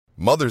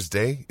Mother's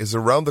Day is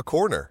around the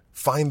corner.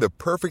 Find the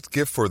perfect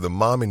gift for the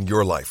mom in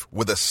your life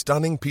with a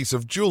stunning piece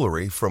of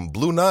jewelry from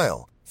Blue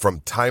Nile.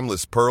 From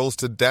timeless pearls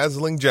to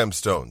dazzling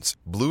gemstones,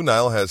 Blue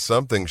Nile has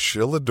something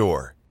she'll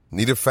adore.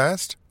 Need it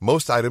fast?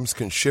 Most items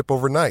can ship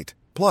overnight.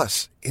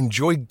 Plus,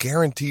 enjoy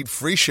guaranteed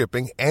free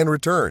shipping and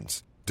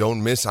returns.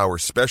 Don't miss our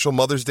special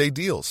Mother's Day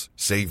deals.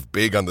 Save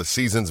big on the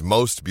season's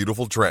most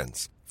beautiful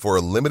trends. For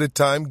a limited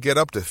time, get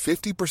up to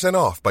 50%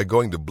 off by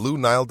going to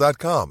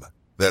BlueNile.com.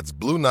 That's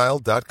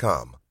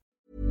BlueNile.com.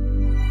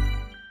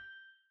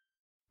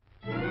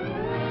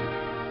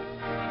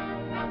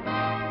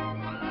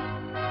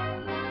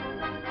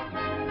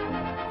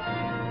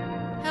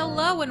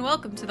 Hello and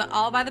welcome to the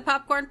All by the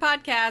Popcorn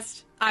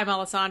podcast. I'm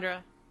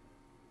Alessandra.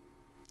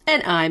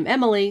 And I'm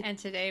Emily. And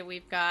today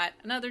we've got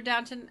another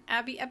Downton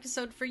Abbey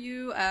episode for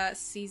you.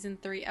 Season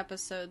 3,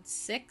 episode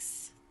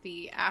 6.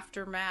 The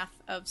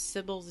aftermath of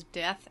Sybil's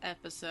death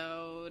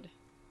episode.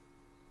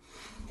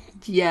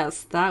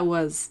 Yes, that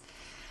was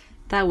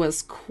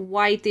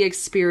quite the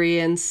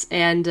experience,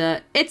 and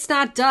it's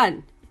not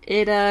done.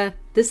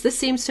 This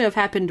seems to have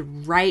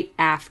happened right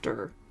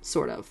after,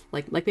 sort of,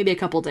 like maybe a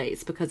couple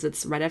days, because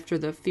it's right after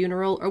the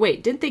funeral. Or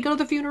wait, didn't they go to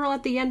the funeral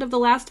at the end of the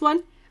last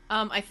one?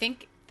 I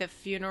think the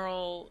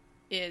funeral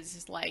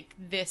is like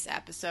this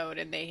episode,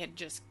 and they had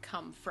just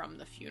come from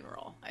the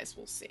funeral, as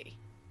we'll see.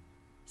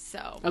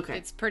 So okay.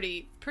 It's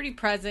pretty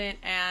present,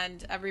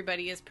 and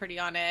everybody is pretty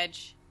on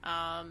edge.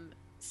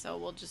 So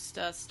we'll just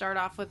start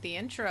off with the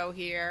intro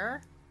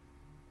here.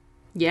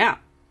 Yeah.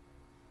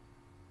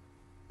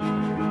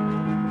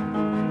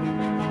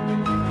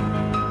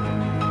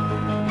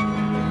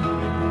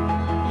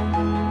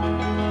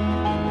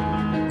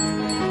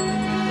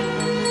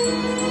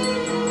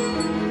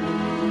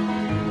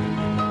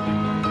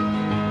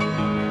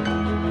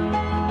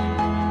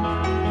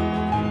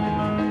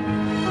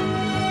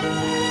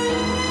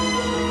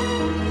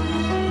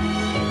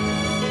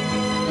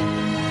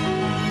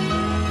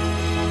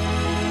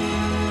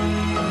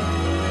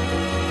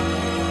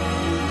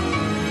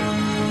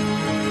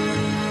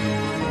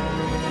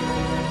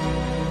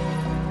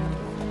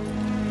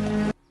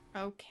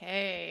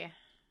 Okay.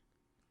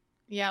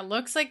 Yeah,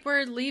 looks like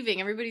we're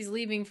leaving. Everybody's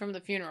leaving from the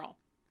funeral.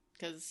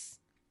 Because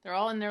they're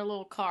all in their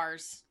little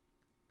cars.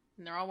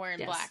 And they're all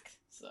wearing black.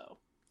 So.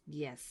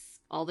 Yes.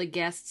 All the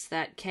guests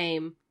that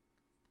came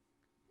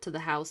to the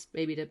house,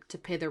 maybe to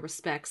pay their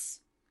respects.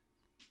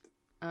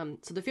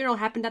 So the funeral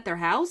happened at their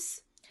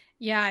house?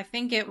 Yeah, I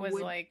think it was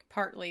like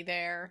partly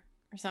there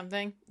or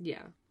something.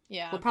 Yeah.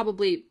 Yeah. Well,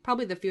 probably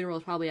the funeral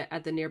is probably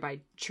at the nearby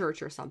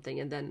church or something,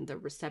 and then the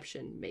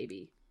reception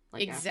maybe.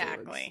 Like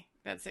exactly.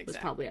 That's exactly. Was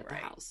probably at right.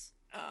 the house.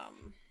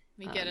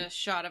 We get a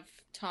shot of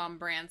Tom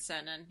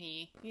Branson, and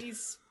he's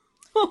he's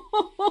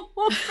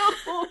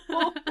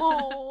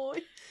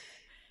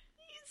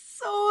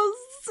so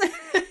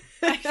sad.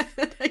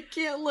 I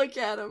can't look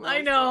at him.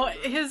 I know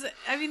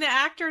the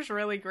actor's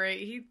really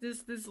great.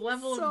 This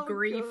level of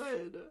grief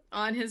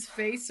on his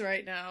face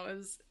right now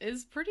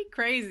is pretty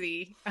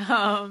crazy.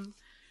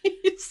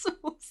 He's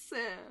so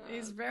sad.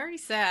 He's very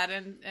sad,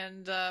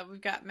 and we've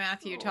got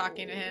Matthew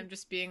talking to him,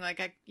 just being like,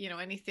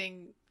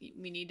 anything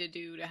we need to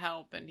do to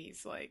help, and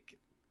he's like,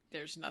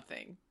 "There's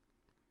nothing."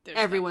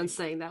 Everyone's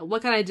saying that.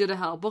 What can I do to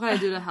help? What can I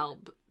do to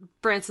help?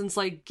 Branson's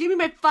like, "Give me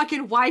my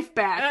fucking wife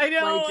back." I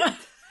know.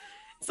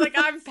 It's like,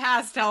 I'm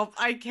past help.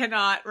 I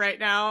cannot right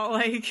now.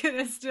 Like,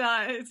 it's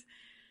not.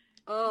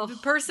 The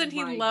person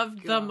he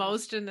loved the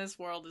most in this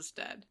world is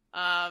dead.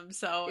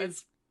 So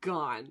it's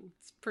gone.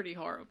 It's pretty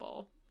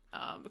horrible.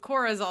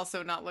 Cora is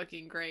also not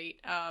looking great.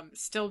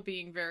 Still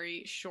being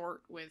very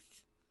short with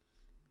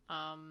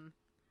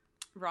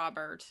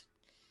Robert.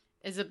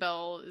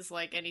 Isabel is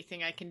like,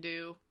 anything I can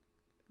do,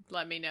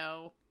 let me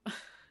know.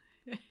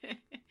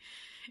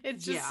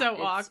 It's just so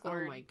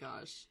awkward. Oh my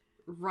gosh.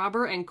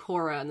 Robert and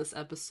Cora in this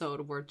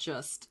episode were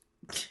just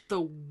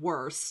the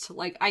worst.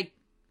 Like, I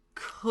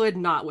could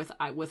not with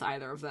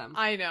either of them.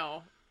 I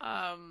know.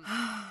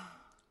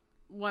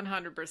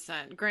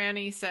 100%.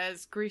 Granny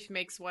says grief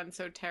makes one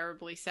so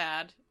terribly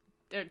sad.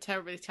 They're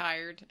terribly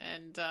tired,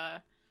 and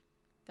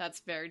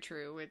that's very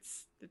true.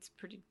 It's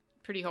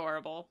pretty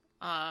horrible.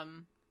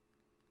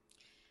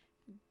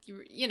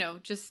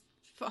 Just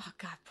oh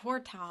god, poor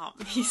Tom.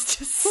 He's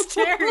just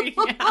staring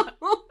at.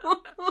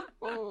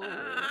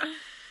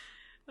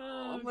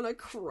 I'm gonna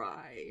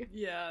cry.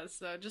 Yeah,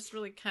 so just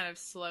really kind of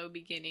slow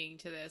beginning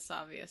to this,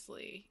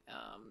 obviously.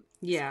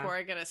 Yeah. Before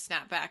I'm gonna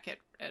snap back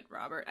at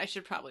Robert, I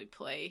should probably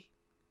play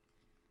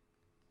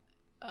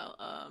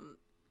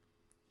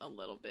a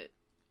little bit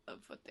of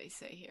what they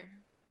say here.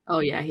 Oh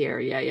yeah, here,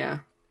 yeah.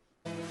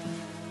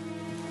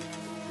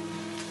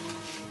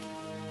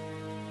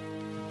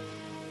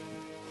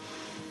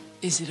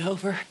 Is it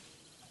over?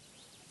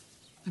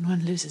 When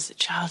one loses a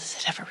child, is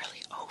it ever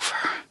really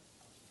over?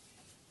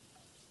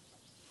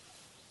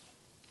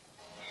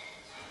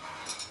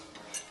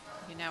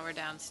 Okay, now we're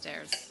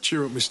downstairs.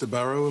 Cheer up, Mr.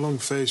 Barrow. A long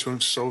face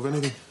won't solve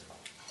anything.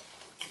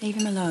 Leave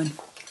him alone.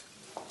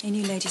 He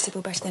knew Lady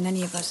Sybil better than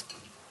any of us.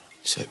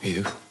 Except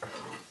you.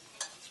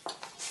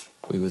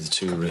 We were the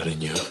two who really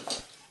knew.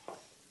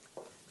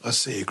 I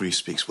say your grief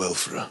speaks well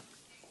for her.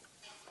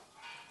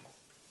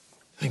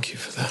 Thank you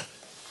for that.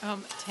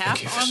 Tap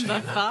on the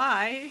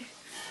thigh.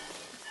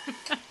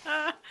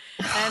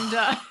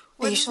 And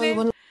what's his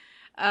name?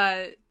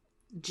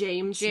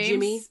 James,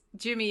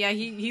 Jimmy, yeah,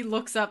 he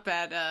looks up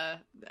at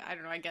I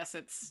don't know, I guess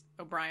it's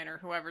O'Brien or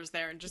whoever's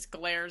there, and just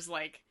glares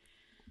like,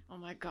 oh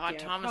my god,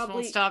 yeah, Thomas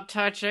won't stop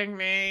touching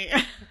me.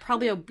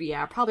 probably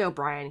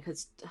O'Brien,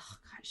 because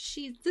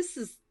this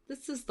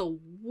is the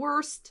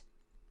worst.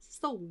 This is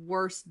the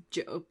worst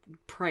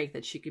prank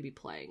that she could be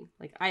playing.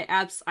 Like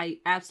I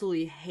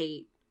absolutely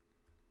hate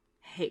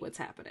what's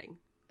happening.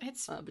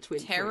 It's between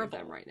terrible. The three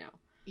of them right now.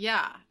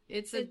 Yeah,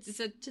 it's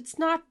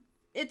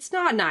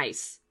not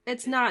nice.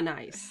 It's not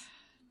nice.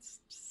 It's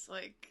just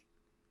like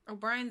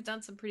O'Brien's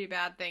done some pretty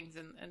bad things,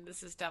 and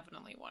this is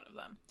definitely one of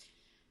them.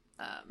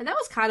 And that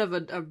was kind of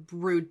a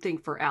rude thing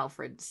for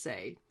Alfred to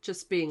say,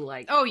 just being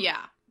like, "Oh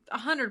yeah,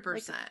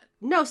 100%.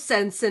 No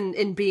sense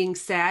in being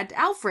sad,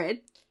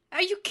 Alfred."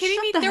 Are you kidding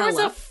me? There was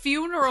a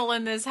funeral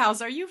in this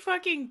house. Are you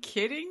fucking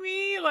kidding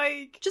me?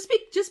 Like just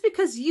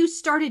because you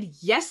started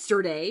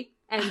yesterday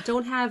and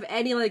don't have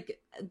any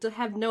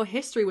have no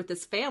history with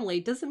this family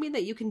doesn't mean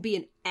that you can be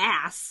an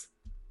ass.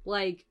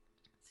 Like,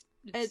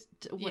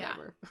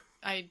 whatever. Yeah,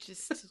 I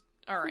just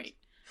all right.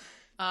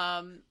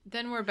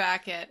 Then we're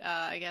back at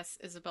I guess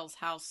Isabel's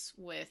house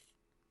with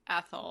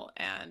Ethel,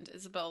 and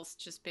Isabel's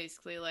just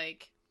basically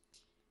like,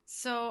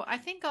 so I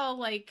think I'll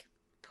like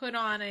put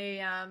on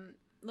a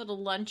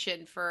little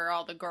luncheon for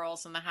all the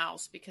girls in the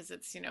house because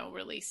it's,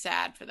 really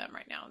sad for them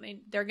right now.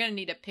 They're going to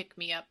need a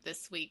pick-me-up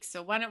this week.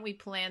 So why don't we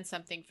plan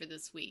something for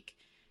this week?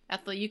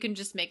 Ethel, you can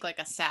just make like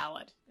a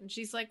salad. And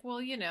she's like,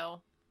 well,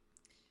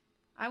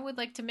 I would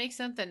like to make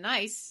something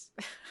nice.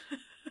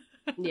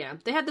 Yeah,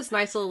 they had this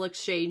nice little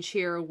exchange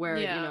here where,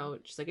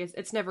 she's like,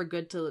 it's never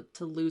good to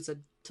lose a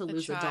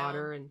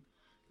daughter and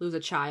lose a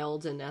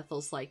child. And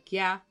Ethel's like,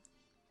 yeah.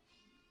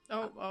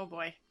 Oh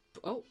boy.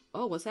 Oh,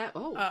 what's that?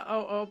 Oh.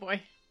 Oh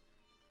boy.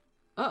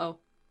 Uh-oh.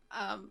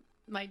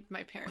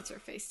 My parents are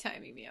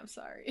FaceTiming me. I'm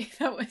sorry.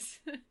 That was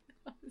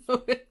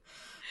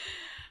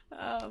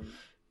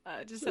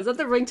is that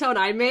the ringtone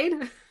I made?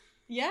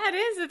 Yeah, it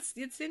is.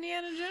 It's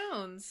Indiana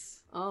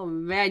Jones. Oh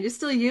man, you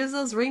still use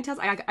those ringtones?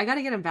 I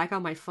gotta get them back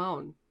on my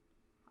phone.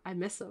 I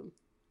miss them.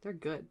 They're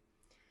good.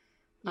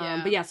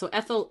 Yeah. But yeah, so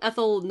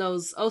Ethel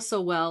knows oh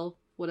so well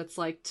what it's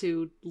like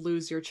to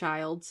lose your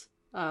child.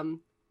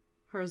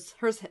 Hers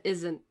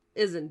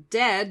isn't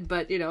dead,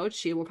 but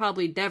she will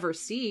probably never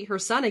see her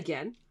son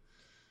again.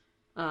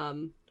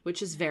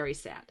 Which is very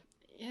sad.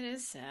 It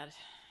is sad.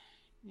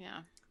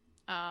 Yeah.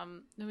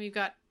 Then we've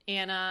got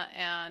Anna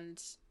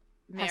and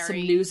Mary. Have some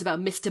news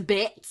about Mr.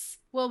 Bates.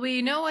 Well,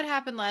 we know what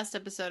happened last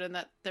episode, and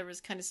that there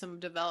was kind of some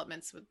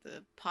developments with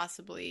the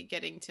possibly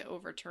getting to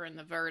overturn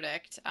the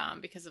verdict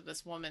because of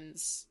this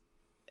woman's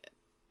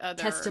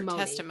other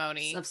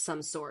testimony of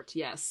some sort.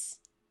 Yes.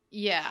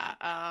 Yeah,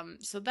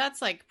 so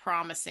that's like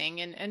promising,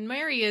 and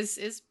Mary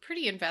is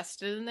pretty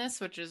invested in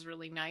this, which is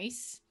really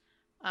nice.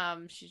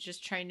 She's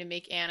just trying to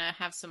make Anna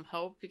have some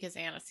hope because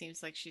Anna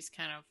seems like she's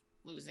kind of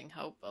losing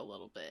hope a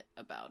little bit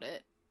about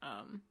it,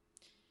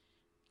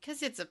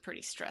 because it's a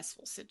pretty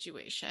stressful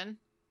situation.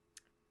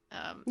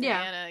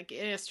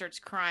 Anna starts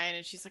crying,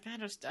 and she's like,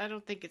 I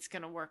don't think it's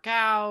gonna work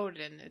out,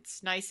 and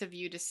it's nice of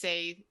you to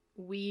say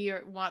we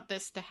want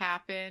this to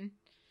happen.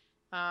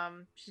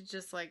 She's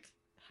just like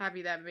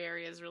happy that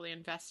Mary is really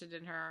invested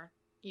in her,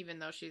 even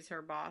though she's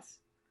her boss,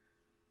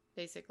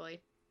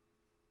 basically.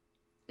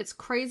 It's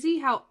crazy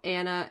how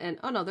Anna and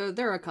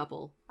they're a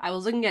couple. I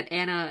was looking at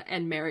Anna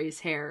and Mary's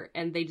hair,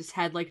 and they just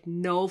had like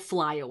no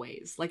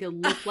flyaways. Like it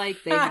looked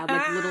like they had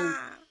like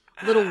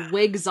little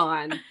wigs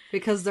on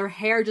because their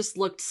hair just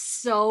looked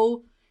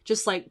so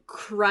just like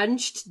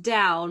crunched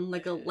down,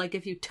 like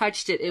if you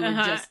touched it, it would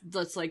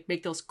just like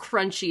make those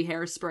crunchy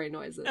hairspray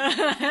noises.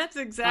 That's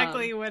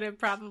exactly what it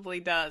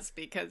probably does,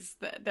 because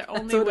the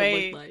only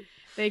way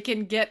they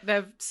can get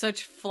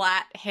such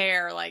flat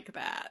hair like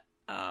that,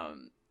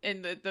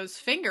 and those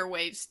finger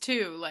waves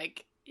too.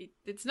 Like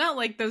it's not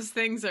like those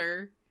things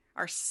are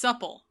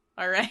supple.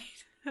 All right.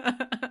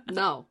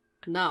 No,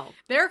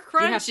 they're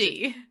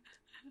crunchy.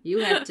 You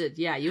have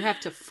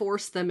to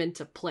force them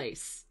into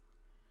place.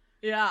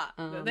 Yeah,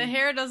 the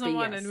hair doesn't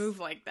want to move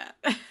like that.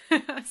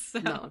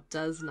 No, it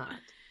does not.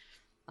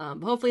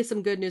 Hopefully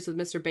some good news with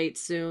Mr.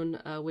 Bates soon.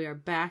 We are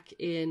back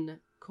in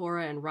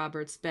Cora and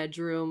Robert's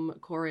bedroom.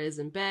 Cora is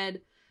in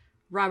bed.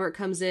 Robert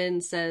comes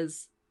in,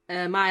 says,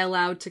 am I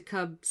allowed to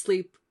come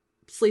sleep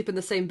in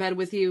the same bed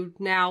with you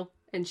now?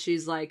 And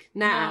she's like,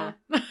 nah.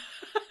 No.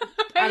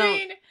 I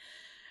mean,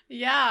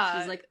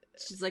 yeah.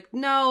 She's like,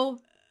 no.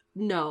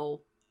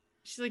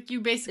 She's like, you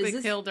basically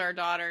killed our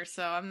daughter,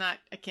 so I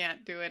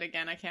can't do it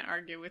again. I can't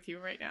argue with you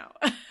right now.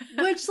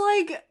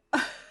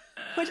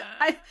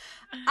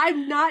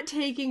 I'm not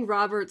taking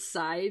Robert's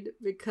side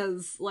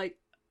because,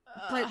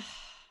 but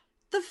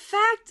the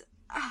fact,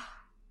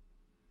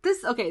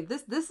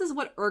 this is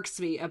what irks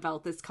me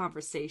about this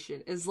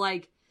conversation is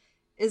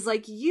is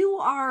like, you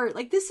are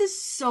like, this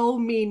is so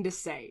mean to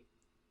say.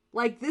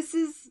 Like, this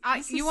is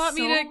you want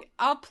me to?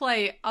 I'll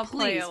play a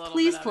little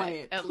please bit play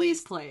of it.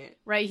 Please play it.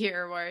 Right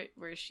here,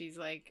 where she's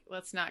like,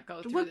 "Let's not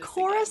go through what this." What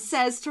Cora again.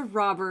 says to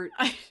Robert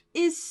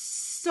is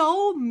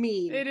so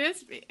mean. It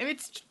is.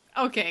 It's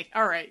okay.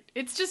 All right.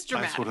 It's just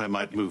dramatic. I thought I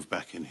might move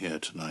back in here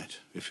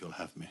tonight, if you'll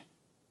have me.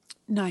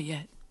 Not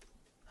yet.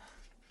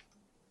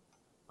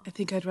 I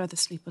think I'd rather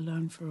sleep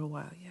alone for a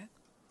while yet.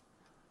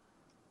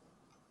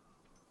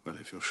 Well,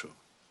 if you're sure.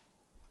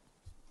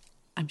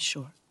 I'm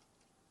sure.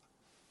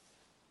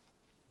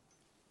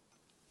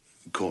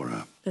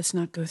 Cora. Let's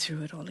not go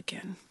through it all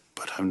again.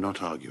 But I'm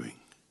not arguing.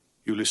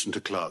 You listened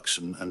to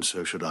Clarkson, and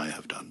so should I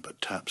have done.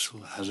 But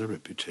Tapsell has a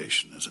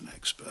reputation as an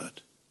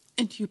expert.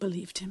 And you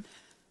believed him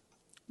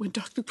when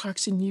Dr.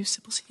 Clarkson knew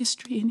Sybil's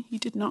history and he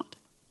did not.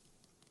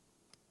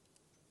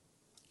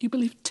 You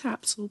believed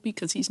Tapsell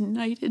because he's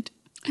knighted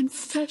and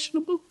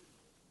fashionable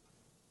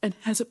and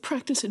has a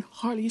practice in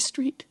Harley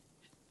Street.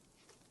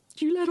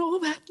 You let all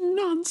that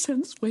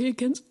nonsense weigh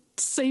against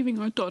saving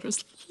our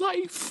daughter's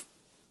life,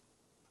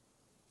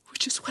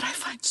 which is what I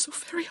find so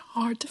very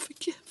hard to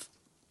forgive.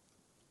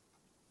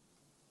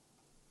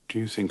 Do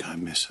you think I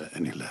miss her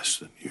any less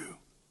than you?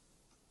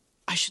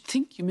 I should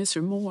think you miss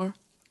her more.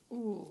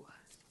 Ooh.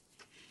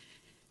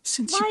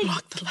 Since you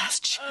blocked the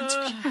last chance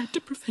we had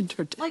to prevent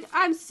her death. Like,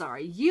 I'm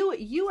sorry.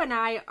 You and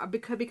I,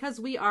 because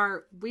we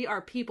are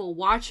people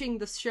watching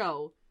the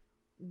show,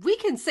 we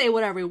can say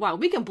whatever we want.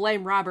 We can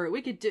blame Robert.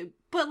 We could do,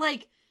 but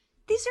like,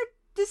 this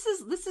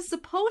is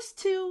supposed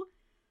to,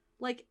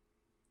 like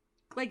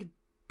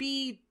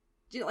be,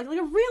 you know, like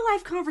a real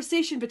life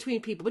conversation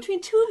between people,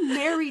 between two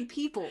married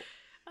people.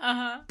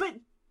 But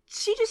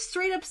she just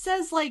straight up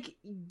says, like,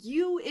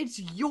 it's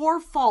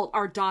your fault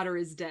our daughter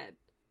is dead.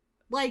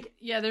 Like,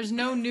 yeah, there's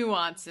no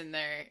nuance in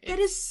there. That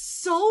is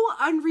so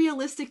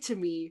unrealistic to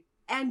me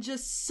and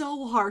just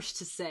so harsh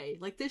to say.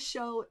 Like, this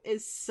show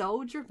is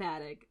so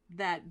dramatic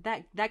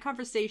that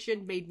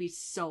conversation made me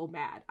so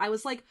mad. I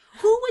was like,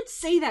 who would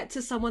say that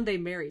to someone they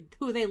married,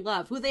 who they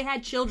love, who they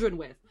had children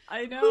with?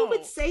 I know. Who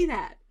would say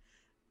that?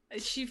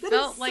 She That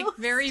felt is like so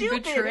very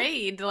stupid.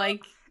 betrayed.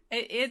 Like,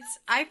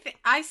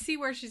 I see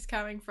where she's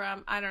coming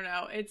from. I don't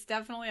know. It's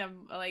definitely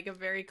a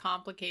very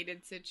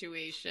complicated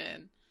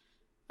situation.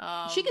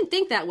 She can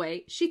think that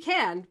way. She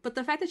can, but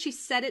the fact that she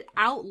said it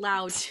out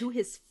loud to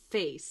his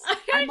face,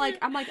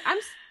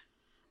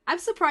 I'm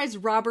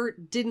surprised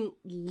Robert didn't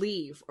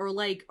leave or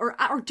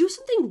do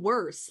something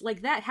worse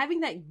like that.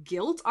 Having that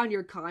guilt on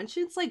your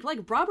conscience, like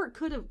Robert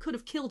could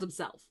have killed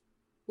himself.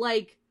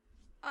 Like,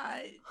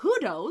 who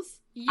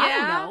knows? Yeah, I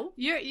don't know.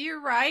 You're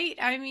right.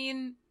 I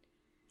mean,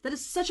 that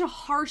is such a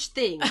harsh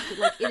thing.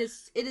 Like,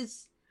 it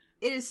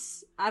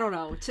is. I don't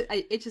know.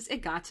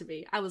 It got to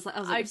me. I was like,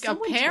 if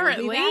someone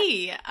apparently, told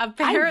me that,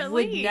 I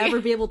would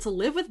never be able to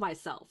live with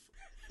myself.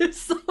 If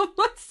someone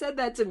said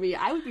that to me,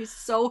 I would be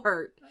so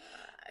hurt.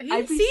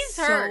 He seems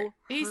hurt.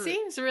 He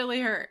seems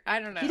really hurt. I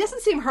don't know. He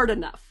doesn't seem hurt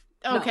enough.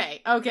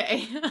 Okay. No.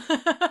 Okay.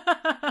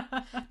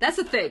 That's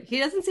the thing. He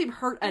doesn't seem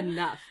hurt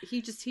enough.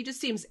 He just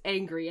seems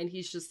angry, and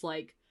he's just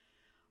like,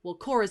 well,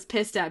 Cora's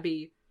pissed at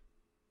me.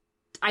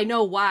 I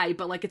know why,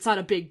 but like, it's not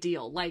a big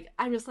deal. Like,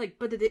 I'm just like,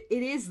 but it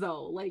is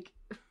though. Like,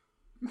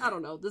 I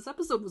don't know. This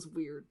episode was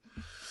weird.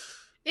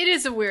 It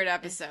is a weird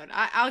episode.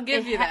 I'll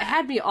give you that. It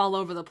had me all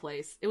over the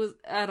place. It was,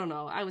 I don't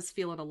know. I was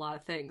feeling a lot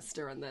of things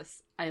during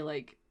this.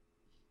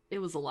 It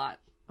was a lot.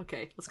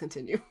 Okay, let's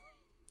continue.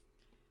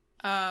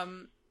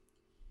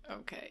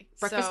 Okay.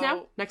 Breakfast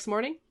now? Next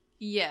morning?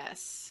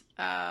 Yes.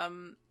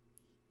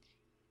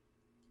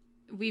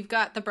 We've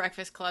got the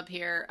Breakfast Club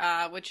here,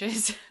 which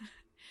is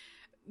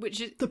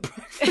the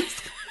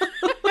Breakfast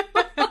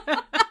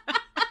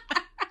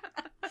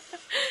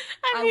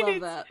I mean,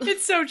 love that.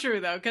 It's so true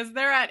though, because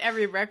they're at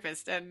every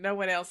breakfast and no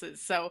one else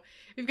is. So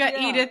we've got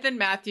Edith and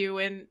Matthew,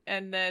 and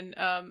then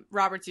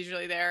Robert's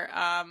usually there,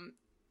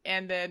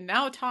 and then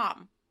now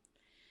Tom.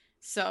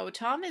 So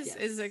Tom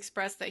is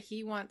expressed that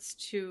he wants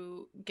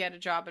to get a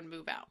job and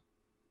move out.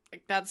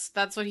 Like,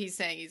 that's what he's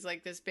saying. He's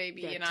like, this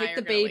baby and I are take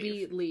the gonna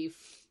baby, leave.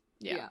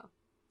 Yeah.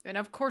 And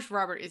of course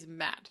Robert is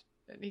mad.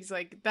 And he's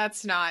like,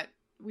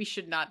 we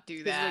should not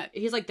do that.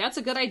 He's like, that's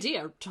a good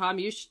idea, Tom.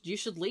 You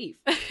should leave.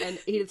 And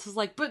Edith is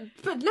like, but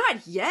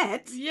not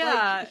yet.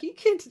 Yeah, like,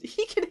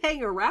 he can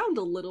hang around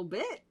a little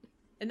bit.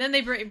 And then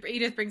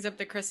Edith brings up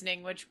the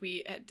christening, which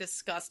we had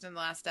discussed in the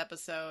last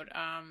episode.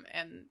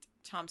 And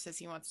Tom says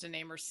he wants to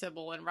name her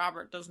Sybil, and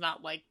Robert does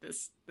not like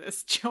this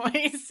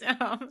choice.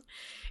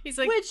 He's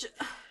like,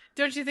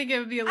 don't you think it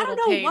would be a little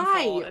painful?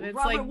 Why. And it's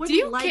Robert like, do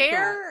you like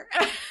care?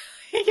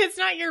 It's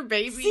not your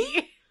baby.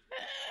 See?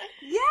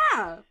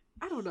 Yeah.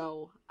 I don't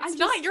know. It's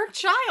not your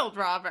child,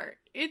 Robert.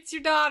 It's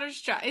your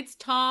daughter's child. It's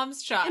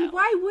Tom's child. And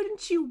why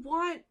wouldn't you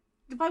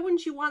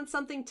want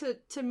something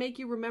to make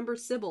you remember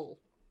Sybil?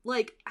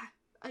 Like,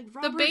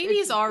 Robert, the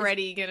baby's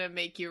already gonna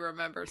make you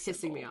remember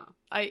Sybil. Pissing me off.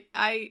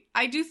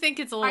 I do think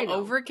it's a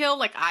little overkill.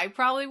 Like, I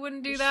probably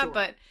wouldn't do that,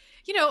 but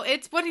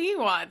it's what he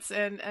wants.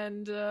 And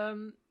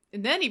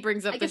then he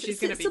brings up that she's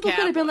gonna be Sybil Cowboy.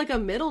 could have been like a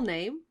middle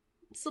name.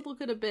 Sybil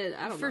could have been,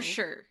 I don't know. For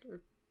sure.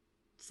 Or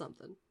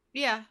something.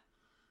 Yeah.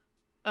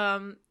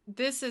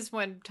 This is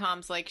when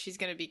Tom's like, she's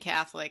going to be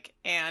Catholic,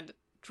 and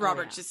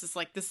Robert just is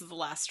like, this is the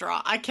last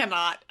straw. I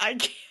cannot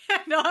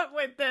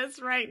with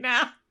this right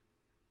now.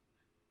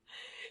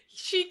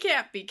 She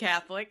can't be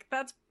Catholic.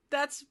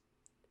 That's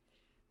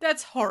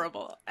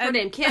horrible. Her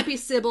name can't be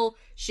Sybil.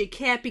 She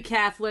can't be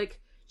Catholic.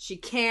 She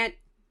can't.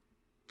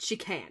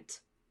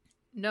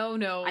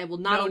 No. I will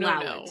not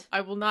allow it.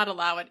 I will not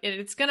allow it. And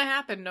it's gonna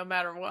happen no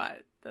matter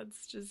what.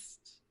 That's just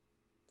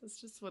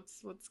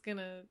what's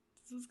gonna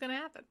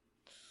happen.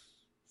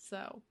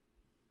 So.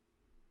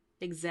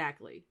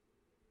 Exactly.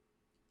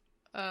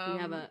 We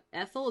have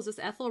Ethel. Is this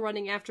Ethel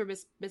running after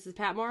Mrs.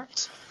 Patmore?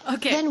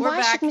 Okay, then we're why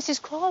back. should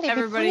Mrs. Crawley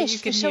Everybody, be punished you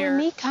can for showing hear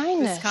me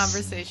kindness? this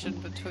conversation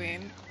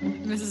between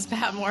Mrs.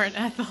 Patmore and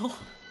Ethel.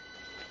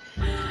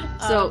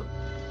 So,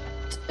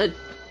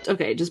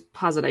 okay, just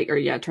pause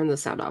it. Turn the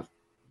sound off.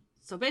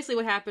 So basically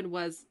what happened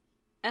was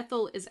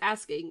Ethel is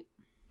asking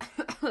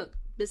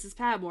Mrs.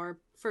 Patmore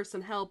for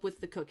some help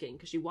with the cooking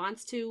because she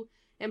wants to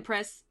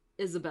impress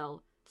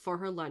Isabel for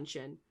her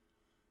luncheon.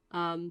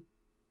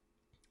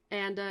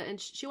 And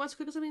she wants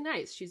to cook something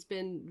nice. She's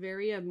been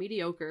very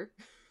mediocre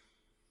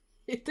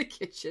in the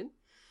kitchen.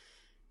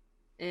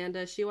 And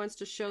she wants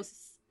to show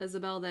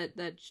Isabel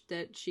that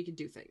she can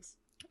do things.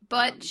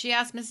 But she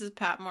asked Mrs.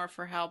 Patmore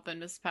for help,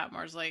 and Mrs.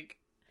 Patmore's like,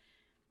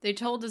 they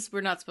told us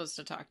we're not supposed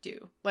to talk to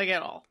you. Like,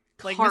 at all.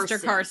 Like,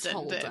 Mr. Carson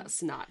told did.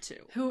 us not to.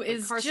 Who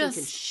is Carson just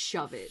can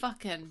shove it.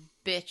 Fucking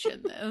bitch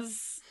in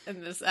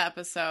this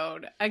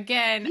episode.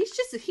 Again.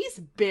 He's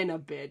been a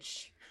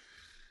bitch.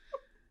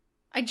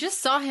 I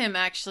just saw him,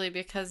 actually,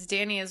 because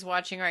Danny is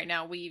watching right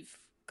now. We've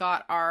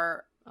got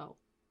our... Oh.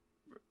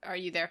 Are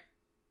you there?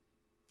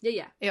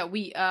 Yeah.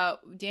 Yeah,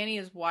 Danny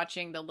is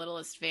watching The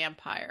Littlest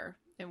Vampire,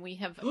 and we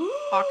have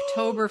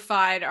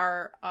Oktoberfied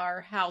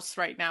our house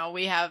right now.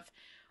 We have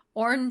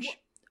orange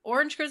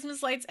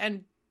Christmas lights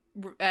and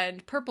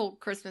purple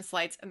Christmas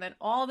lights, and then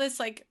all this,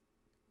 like,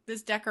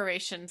 this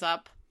decoration's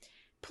up,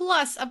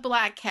 plus a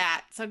black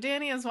cat. So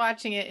Danny is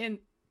watching it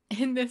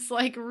in this,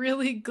 like,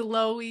 really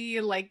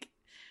glowy, like,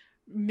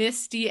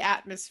 misty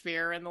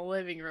atmosphere in the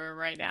living room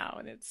right now,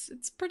 and it's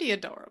pretty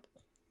adorable.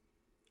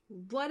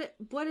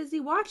 What is he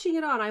watching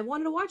it on? I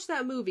wanted to watch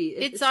that movie.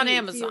 It's on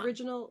Amazon. The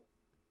original,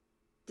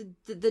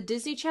 the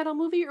Disney Channel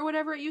movie or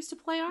whatever it used to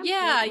play on.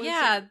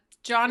 Yeah.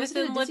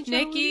 Jonathan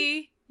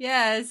Lipnicki.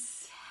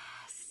 Yes.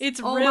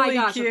 It's really my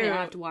gosh, cute. Okay, I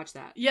have to watch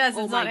that. Yes,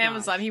 it's on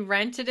Amazon. He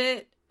rented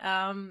it.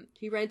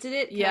 He rented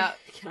it. Yeah.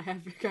 Can I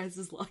have your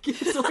guys' luck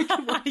so I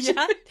can watch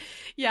it?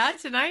 Yeah,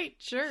 tonight,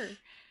 sure.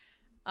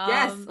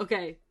 Yes.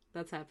 Okay.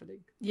 That's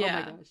happening.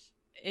 Yeah. Oh my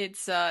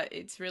gosh.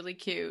 It's really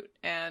cute,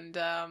 and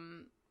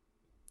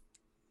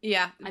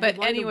yeah. I've But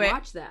wanted anyway, to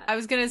watch that. I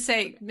was gonna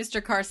say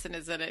Mr. Carson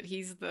is in it.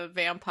 He's the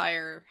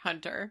vampire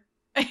hunter.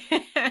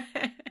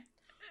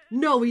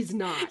 No, he's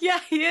not. Yeah,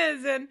 he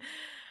is, and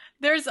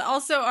there's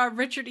also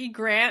Richard E.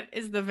 Grant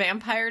is the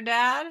vampire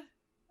dad.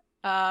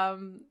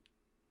 And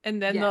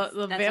then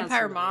the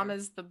vampire mom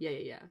is the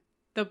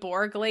the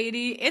Borg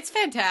lady. It's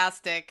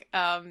fantastic.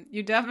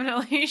 You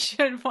definitely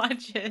should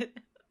watch it.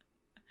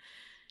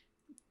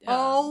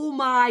 Oh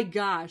my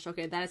gosh.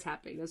 Okay, that is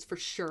happening. That's for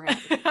sure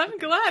happening. I'm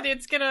glad.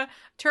 It's gonna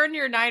turn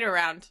your night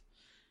around.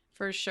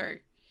 For sure.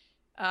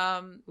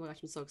 Oh my gosh,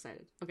 I'm so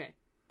excited. Okay.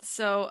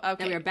 So,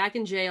 okay. Now we are back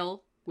in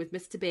jail with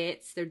Mr.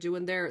 Bates. They're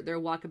doing their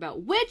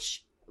walkabout,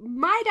 which,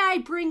 might I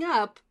bring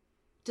up,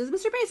 does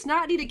Mr. Bates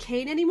not need a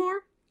cane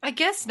anymore? I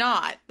guess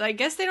not. I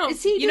guess they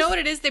don't. You know what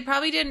it is? They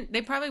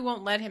probably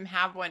won't let him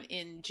have one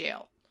in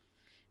jail.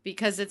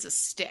 Because it's a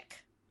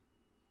stick.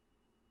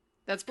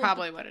 That's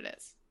probably what it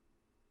is.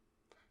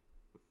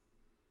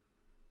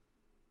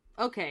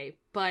 Okay,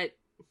 but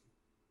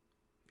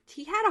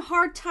he had a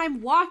hard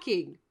time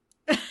walking.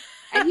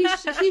 And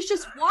he's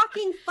just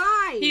walking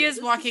fine. He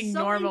is walking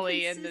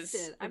normally in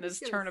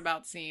this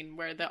turnabout scene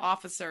where the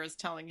officer is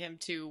telling him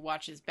to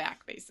watch his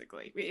back,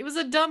 basically. It was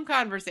a dumb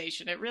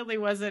conversation. It really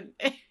wasn't.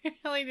 It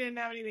really didn't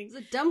have anything. It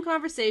was a dumb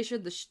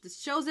conversation. The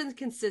show's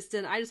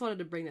inconsistent. I just wanted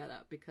to bring that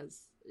up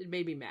because it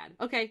made me mad.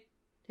 Okay,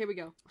 here we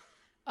go.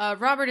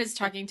 Robert is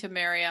talking to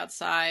Mary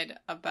outside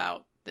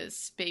about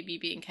this baby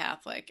being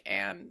Catholic,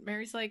 and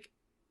Mary's like,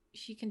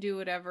 she can do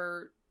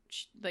whatever,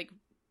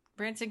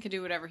 Branson can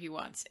do whatever he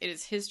wants. It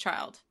is his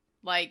child.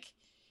 Like,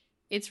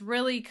 it's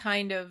really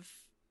kind of,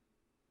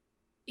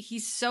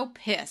 he's so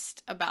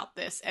pissed about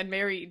this, and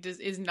Mary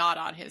is not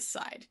on his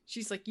side.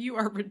 She's like, you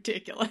are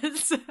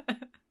ridiculous.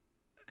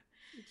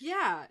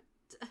 Yeah.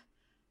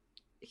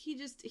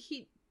 He's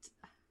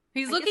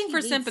looking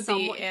for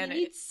sympathy, and he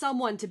needs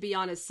someone to be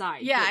on his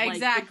side. Yeah,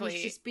 exactly.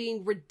 He's just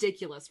being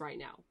ridiculous right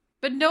now.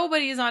 But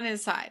nobody is on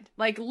his side.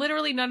 Like,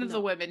 literally none of the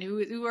women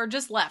who are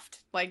just left.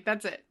 Like,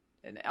 that's it.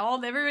 And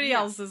everybody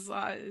else is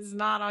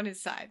not on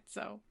his side.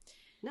 So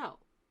no.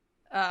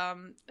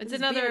 It's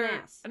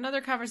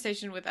another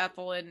conversation with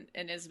Ethel and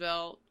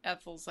Isabel.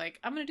 Ethel's like,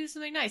 I'm gonna do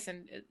something nice,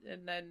 and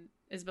then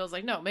Isabel's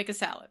like, no, make a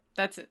salad.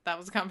 That's it. That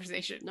was a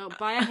conversation. No,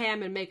 buy a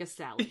ham and make a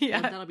salad.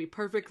 Yeah, that'll be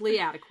perfectly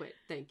adequate.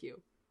 Thank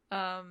you.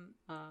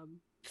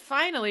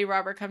 Finally,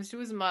 Robert comes to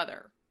his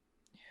mother,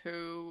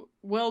 who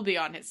will be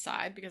on his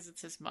side because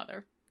it's his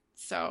mother.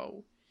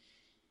 So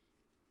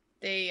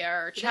they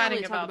are chatting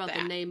they don't really talk about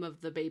that. the name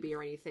of the baby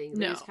or anything.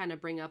 They just kind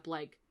of bring up,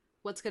 like,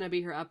 what's going to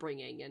be her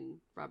upbringing, and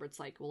Robert's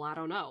like, well, I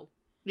don't know.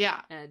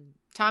 Yeah. And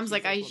Tom's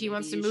like, well, he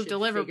wants to move to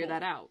Liverpool. Figure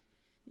that out.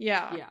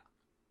 Yeah. Yeah.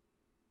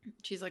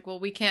 She's like, well,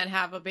 we can't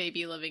have a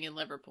baby living in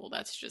Liverpool.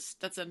 That's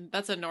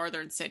a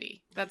northern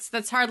city.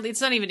 That's hardly, it's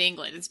not even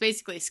England. It's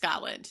basically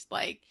Scotland.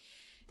 Like,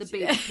 the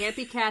baby can't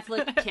be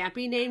Catholic, can't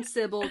be named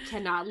Sybil,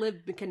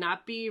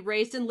 cannot be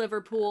raised in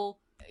Liverpool.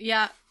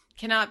 Yeah.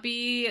 Cannot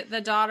be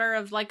the daughter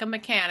of like a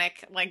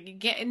mechanic. Like, you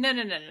can't, no.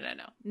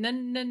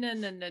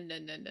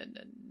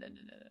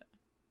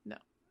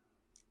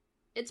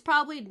 It's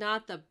probably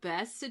not the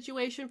best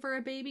situation for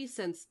a baby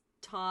since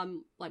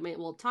Tom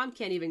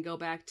can't even go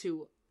back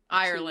to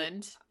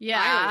Ireland.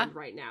 Ireland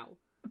right now.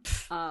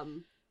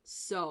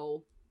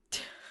 So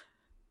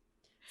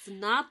it's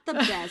not the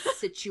best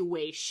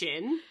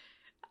situation.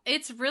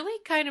 It's really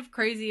kind of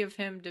crazy of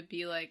him to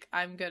be like,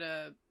 I'm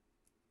gonna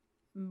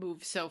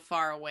move so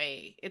far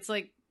away. It's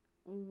like,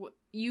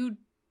 you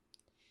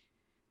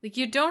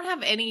don't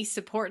have any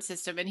support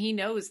system, and he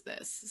knows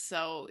this.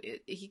 So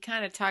he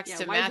kind of talks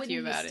to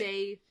Matthew about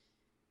it.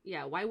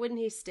 Yeah, why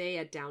wouldn't he stay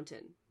at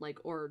Downton? Like,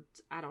 or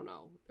I don't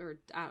know, or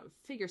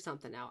figure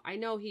something out. I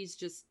know he's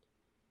just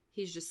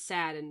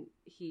sad, and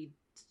he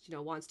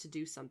wants to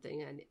do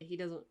something, and he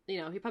doesn't.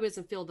 He probably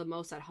doesn't feel the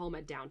most at home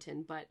at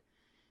Downton, but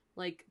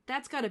like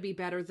that's got to be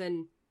better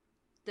than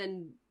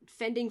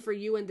fending for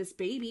you and this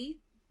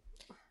baby.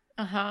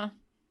 I'm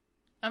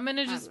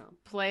gonna just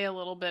play a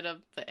little bit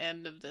of the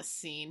end of this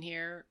scene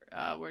here,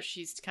 where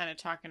she's kind of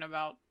talking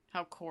about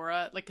how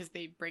Cora, like, because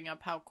they bring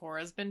up how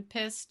Cora's been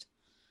pissed.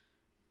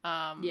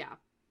 They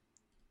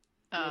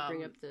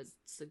bring up the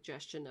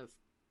suggestion of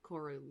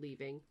Cora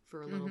leaving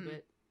for a little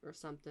bit or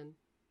something.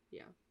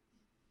 Yeah.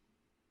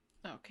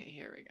 Okay,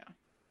 here we go.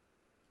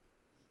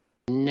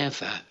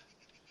 Never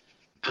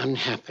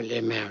unhappily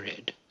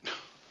married.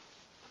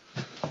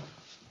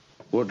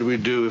 What do we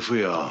do if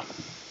we are?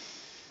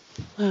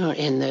 Well,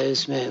 in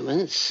those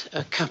moments,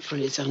 a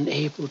couple is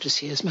unable to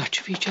see as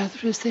much of each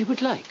other as they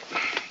would like.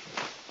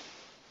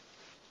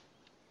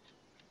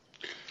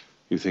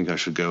 You think I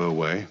should go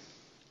away?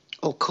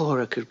 Or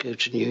Cora could go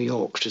to New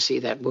York to see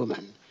that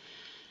woman.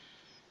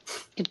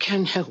 It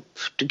can help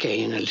to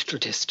gain a little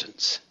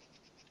distance.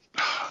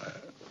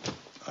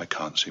 I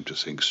can't seem to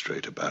think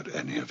straight about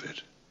any of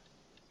it.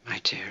 My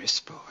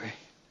dearest boy,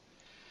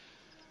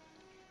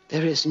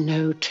 there is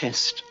no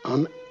test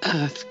on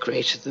earth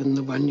greater than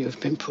the one you have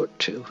been put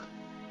to.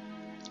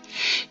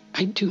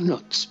 I do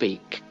not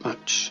speak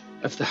much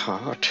of the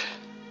heart,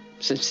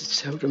 since it's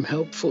seldom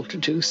helpful to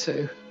do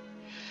so.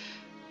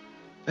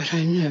 But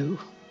I know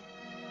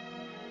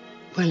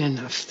well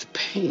enough the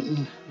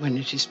pain when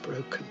it is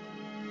broken.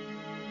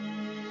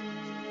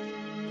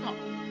 Oh.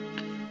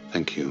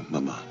 Thank you,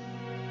 Mama.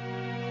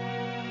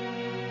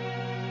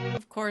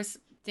 Of course,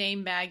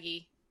 Dame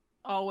Maggie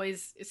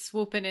always is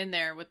swooping in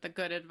there with the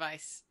good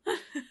advice.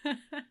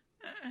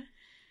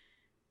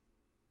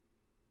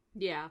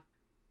 Yeah.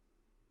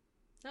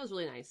 That was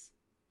really nice.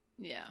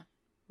 Yeah.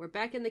 We're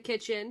back in the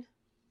kitchen.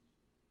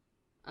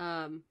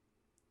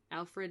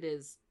 Alfred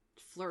is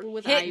flirting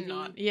with Ivy.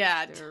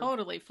 They're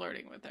totally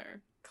flirting with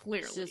her.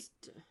 Clearly. Just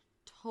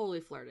totally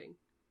flirting.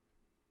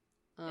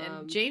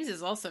 And James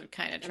is also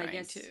kind of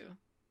trying to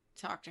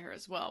talk to her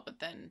as well, but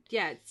then...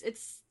 Yeah,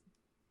 it's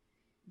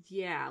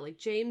like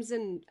James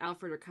and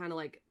Alfred are kind of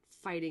like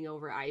fighting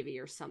over Ivy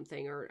or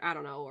something, or I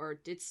don't know, or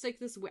it's like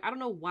this, I don't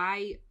know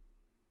why.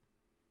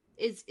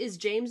 Is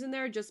James in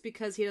there just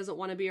because he doesn't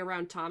want to be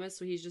around Thomas,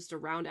 so he's just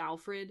around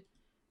Alfred?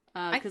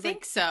 I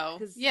think so.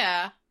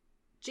 Yeah.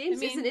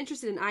 James isn't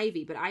interested in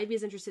Ivy, but Ivy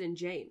is interested in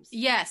James.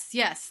 Yes.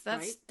 That's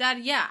right?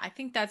 that. Yeah, I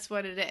think that's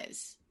what it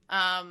is.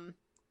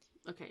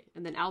 Okay,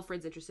 and then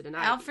Alfred's interested in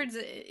Ivy.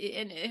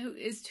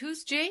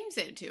 Who's James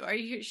into? Are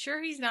you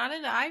sure he's not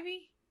into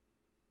Ivy?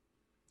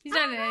 He's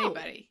not into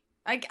anybody.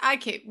 I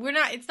can't. We're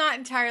not. It's not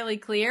entirely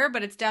clear,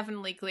 but it's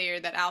definitely clear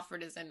that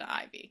Alfred is into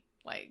Ivy,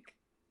 like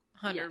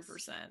 100%.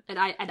 Yes. And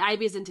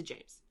Ivy's into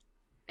James,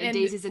 and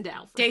Daisy's into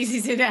Alfred.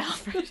 Daisy's into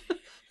Alfred.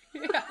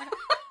 Yeah.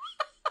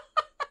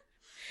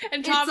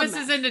 And Thomas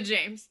is into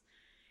James.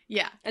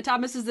 Yeah. And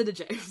Thomas is into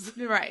James.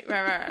 Right.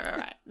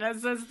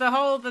 That's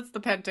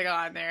the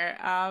Pentagon there.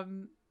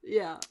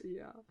 Yeah.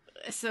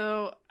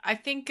 So I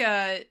think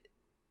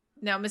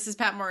now Mrs.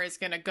 Patmore is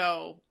gonna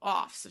go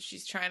off, so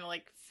she's trying to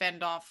like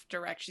fend off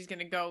direct. She's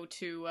gonna go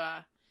to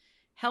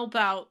help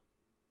out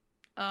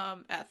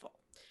Ethel,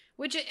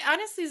 which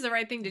honestly is the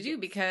right thing to do,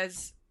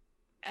 because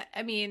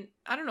I mean,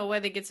 I don't know why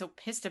they get so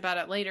pissed about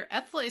it later.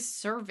 Ethel is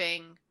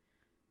serving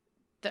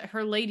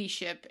her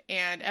ladyship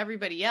and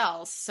everybody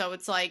else, so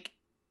it's like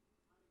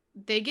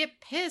they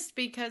get pissed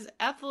because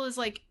Ethel is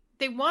like,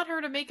 they want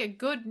her to make a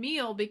good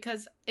meal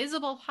because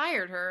Isabel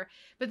hired her,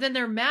 but then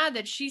they're mad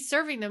that she's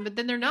serving them, but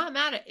then they're not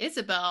mad at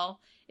Isabel.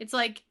 It's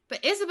like,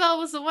 but Isabel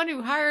was the one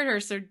who hired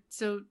her, so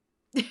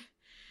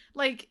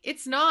like,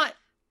 it's not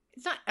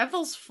it's not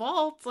Ethel's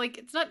fault. Like,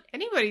 it's not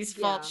anybody's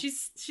fault.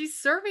 She's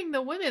serving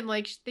the women.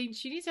 Like,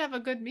 she needs to have a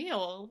good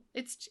meal.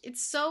 It's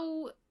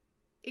so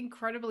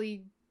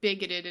incredibly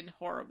bigoted and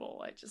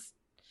horrible. I just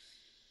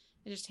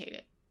hate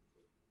it.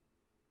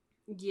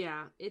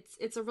 Yeah,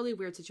 it's a really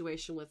weird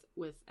situation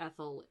with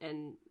Ethel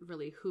and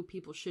really who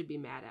people should be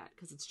mad at,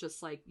 because it's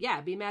just like,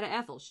 yeah, be mad at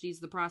Ethel. She's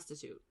the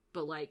prostitute.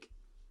 But, like,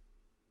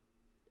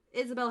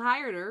 Isabel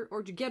hired her,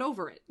 or get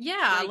over it.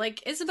 Yeah,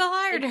 like Isabel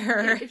hired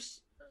her.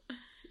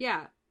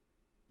 Yeah.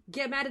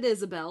 Get mad at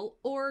Isabel,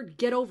 or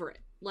get over it.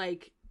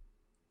 Like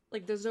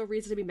there's no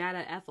reason to be mad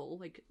at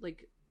Ethel.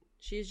 Like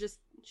she's just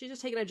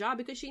taking a job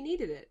because she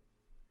needed it.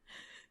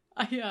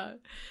 I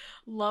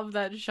love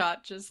that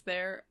shot just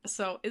there.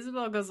 So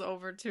Isabel goes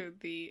over to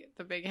the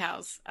big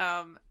house,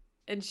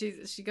 and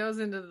she goes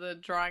into the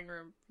drawing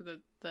room for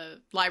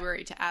the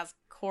library to ask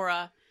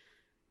Cora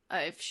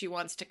if she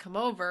wants to come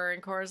over,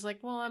 and Cora's like,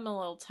 well, I'm a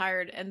little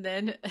tired. And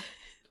then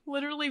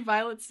literally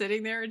Violet's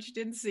sitting there and she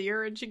didn't see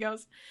her, and she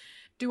goes,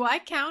 do I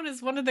count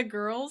as one of the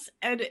girls?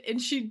 And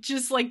she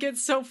just like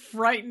gets so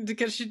frightened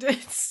because she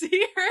didn't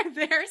see her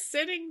there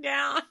sitting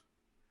down.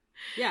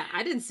 Yeah,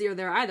 I didn't see her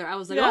there either. I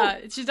was like, yeah,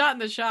 she's not in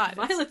the shot.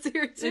 Violet's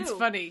here too. It's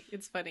funny.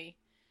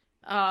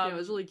 Yeah, it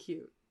was really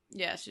cute.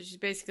 Yeah, so she's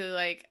basically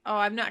like, oh,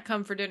 I'm not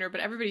come for dinner,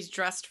 but everybody's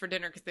dressed for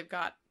dinner because they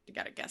got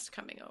a guest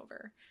coming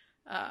over.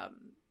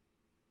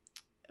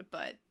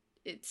 But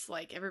it's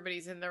like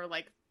everybody's in their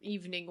like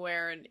evening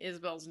wear, and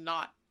Isabel's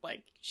not.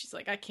 Like, she's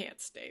like, I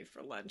can't stay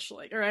for lunch,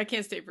 like, or I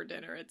can't stay for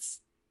dinner. It's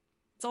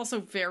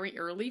also very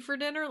early for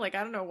dinner. Like,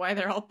 I don't know why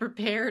they're all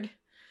prepared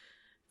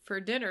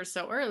for dinner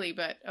so early,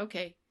 but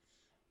okay.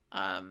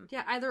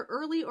 Yeah, either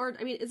early or,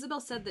 I mean, Isabel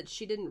said that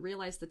she didn't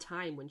realize the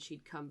time when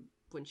she'd come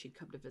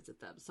to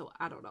visit them. So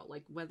I don't know,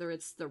 like, whether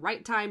it's the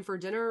right time for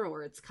dinner,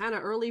 or it's kind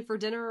of early for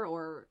dinner,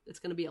 or it's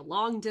going to be a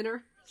long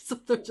dinner, so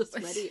they're just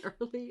ready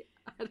early.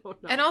 I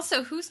don't know. And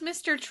also, who's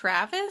Mr.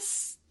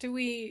 Travis?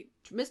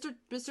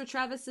 Mr.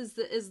 Travis is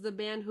the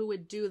man who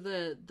would do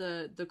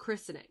the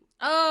christening.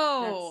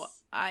 Oh,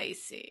 I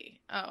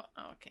see. Oh,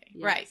 okay.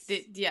 Yes.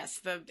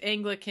 Right. The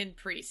Anglican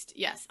priest.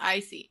 Yes, I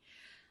see.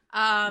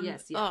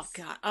 Yes. Oh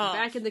God. Oh,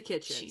 back in the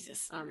kitchen.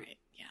 Jesus. Right.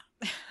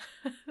 Yeah.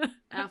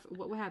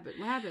 What happened?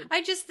 What happened?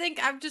 I just think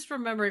I'm just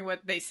remembering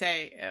what they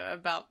say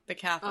about the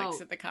Catholics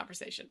in the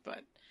conversation,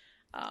 but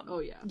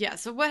yeah.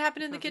 So what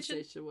happened in the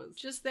kitchen? Was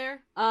just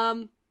there.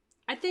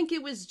 I think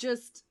it was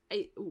just.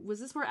 Was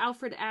this where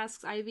Alfred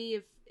asks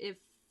Ivy if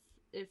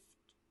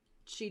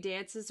she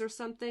dances or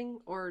something,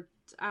 or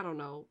I don't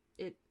know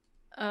it.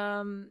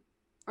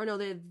 Or no,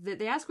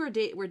 they ask where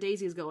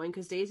Daisy's going,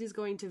 because Daisy's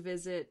going to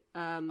visit.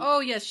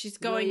 Oh yes, she's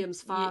going.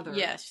 William's father.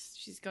 Yes,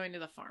 she's going to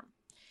the farm,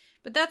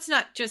 but that's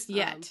not just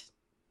yet.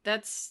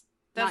 That's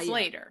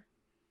later.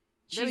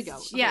 There we go.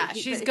 Okay. Yeah,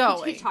 she's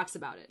going. He talks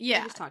about it. Yeah,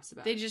 he just talks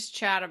about they just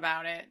chat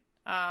about it.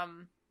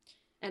 And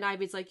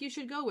Ivy's like, you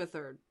should go with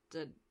her.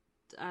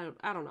 I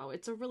don't know.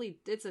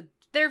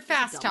 They're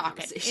fast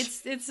talking.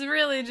 It's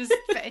really just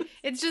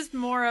it's just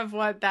more of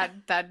what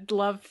that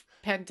love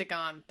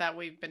pentagon that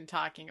we've been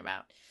talking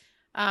about.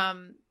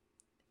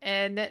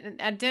 And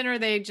at dinner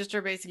they just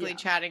are basically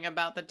chatting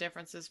about the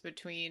differences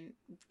between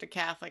the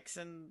Catholics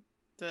and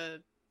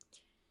the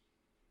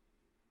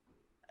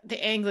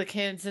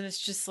Anglicans, and it's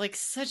just like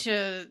such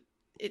a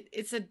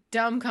it's a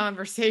dumb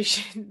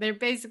conversation. They're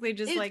basically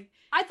just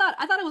I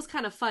thought it was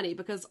kind of funny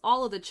because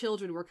all of the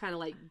children were kind of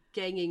like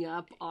ganging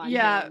up on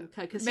him,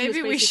 because he was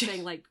basically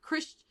saying like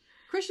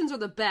Christians are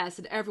the best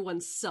and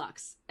everyone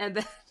sucks,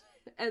 and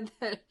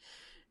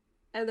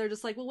they're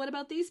just like, well, what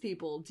about these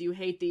people? Do you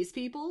hate these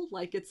people?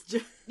 Like, it's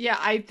just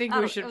I think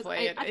we should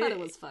play it. I thought it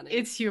was funny.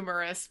 It's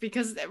humorous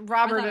because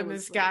Robert and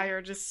this guy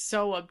are just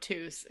so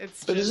obtuse.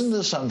 Isn't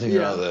there something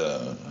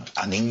rather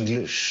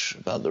un-English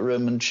about the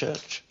Roman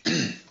Church?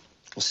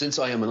 Well, since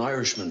I am an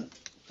Irishman,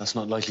 that's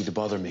not likely to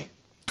bother me.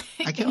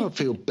 I cannot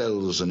feel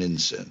bells and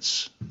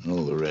incense and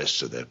all the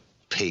rest of their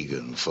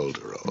pagan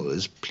folderol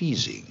is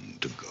pleasing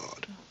to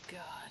God. Oh,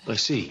 God. I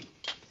see.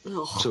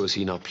 Ugh. So is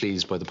he not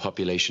pleased by the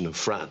population of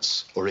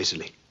France or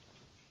Italy?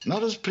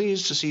 Not as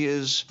pleased as he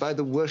is by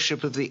the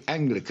worship of the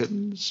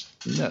Anglicans,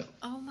 no.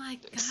 Oh, my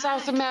God.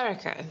 South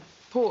America,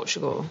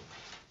 Portugal,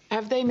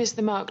 have they missed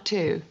the mark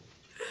too?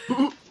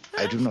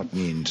 I do not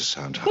mean to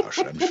sound harsh.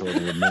 I'm sure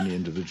there are many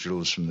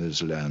individuals from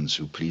those lands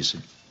who please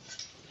him.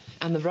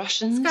 And the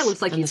Russians? This guy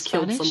looks like and he's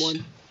killed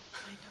someone.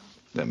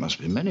 There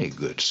must be many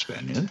good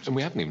Spaniards. And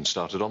we haven't even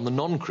started on the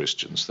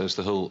non-Christians. There's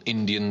the whole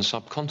Indian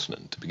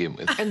subcontinent to begin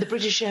with. And the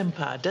British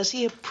Empire, does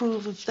he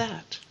approve of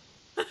that?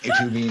 If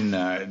you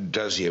mean,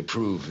 does he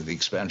approve of the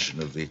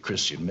expansion of the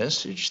Christian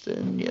message,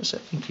 then yes, I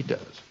think he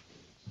does.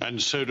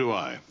 And so do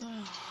I.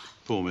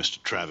 Poor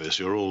Mr. Travis,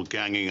 you're all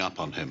ganging up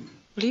on him.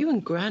 Well, you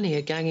and Granny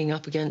are ganging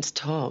up against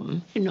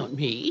Tom. Not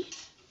me.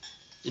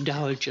 The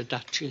Dowager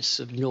Duchess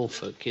of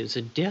Norfolk is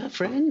a dear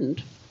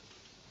friend.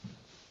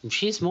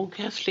 She's more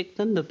Catholic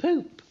than the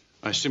Pope.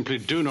 I simply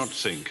do not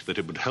think that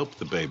it would help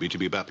the baby to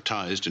be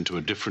baptized into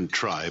a different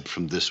tribe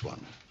from this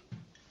one.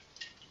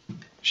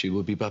 She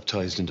will be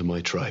baptized into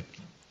my tribe.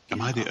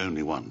 Am I the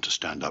only one to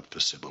stand up for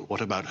Sybil? What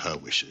about her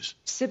wishes?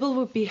 Sybil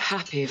would be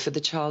happy for the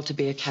child to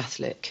be a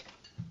Catholic.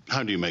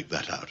 How do you make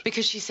that out?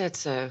 Because she said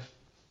so.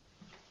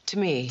 To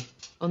me,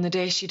 on the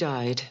day she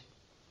died.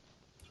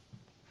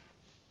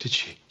 Did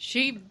she?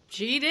 She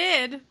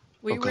did.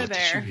 We were there. Did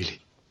she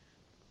really?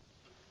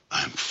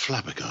 I am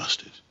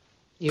flabbergasted.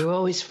 You're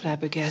always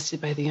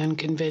flabbergasted by the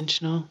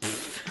unconventional.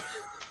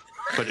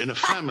 But in a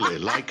family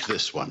like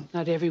this one...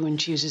 Not everyone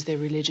chooses their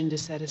religion to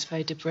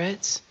satisfy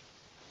Debrets.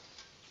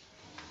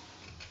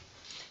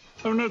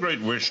 I've no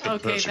great wish to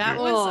persecute.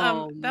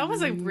 That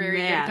was a very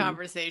good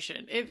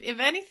conversation. If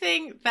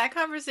anything, that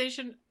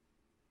conversation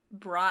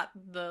brought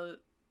the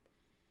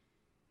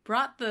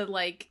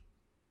like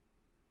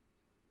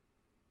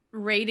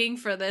rating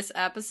for this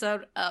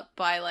episode up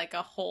by like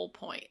a whole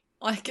point.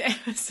 Like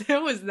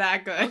it was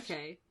that good.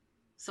 Okay.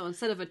 So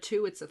instead of a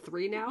 2, it's a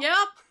 3 now?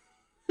 Yep.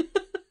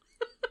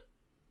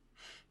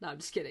 No, I'm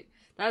just kidding.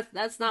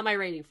 That's not my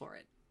rating for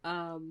it.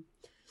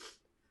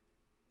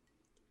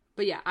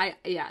 But yeah,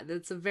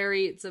 it's a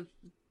very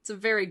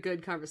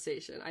good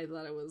conversation. I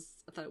thought it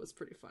was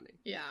pretty funny.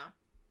 Yeah.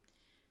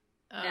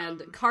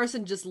 And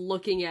Carson just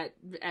looking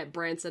at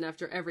Branson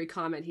after every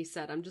comment he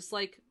said, I'm just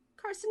like,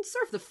 Carson,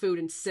 serve the food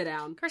and sit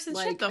down. Carson,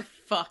 shut the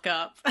fuck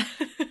up.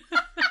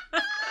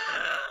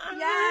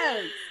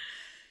 Yes.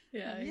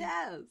 Yeah.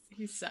 Yes.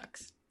 He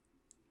sucks.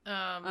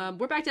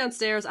 We're back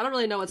downstairs. I don't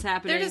really know what's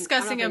happening. They're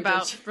discussing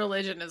about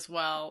religion as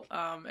well.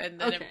 And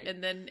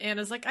then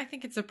Anna's like, I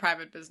think it's a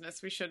private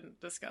business. We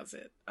shouldn't discuss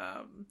it.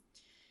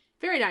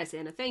 Very nice,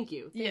 Anna. Thank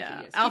you. Thank you.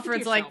 Yes.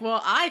 Alfred's like,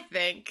 well, I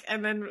think,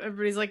 and then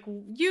everybody's like,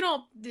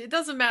 it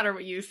doesn't matter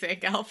what you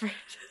think, Alfred.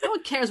 No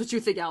one cares what you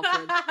think,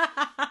 Alfred.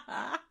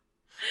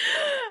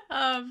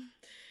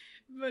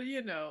 But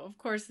of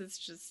course,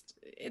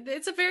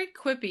 it's a very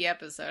quippy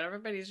episode.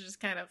 Everybody's just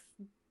kind of.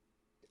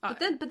 But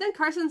then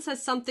Carson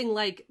says something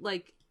like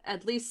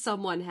at least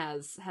someone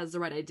has the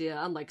right idea,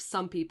 unlike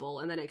some people,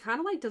 and then it kind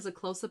of like does a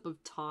close up of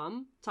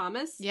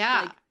Thomas.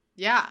 Yeah,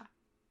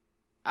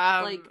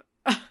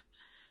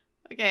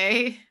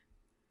 okay.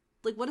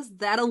 Like, what is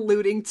that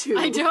alluding to?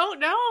 I don't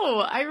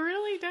know. I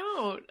really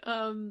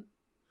don't.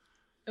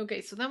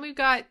 Okay, so then we've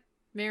got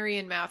Mary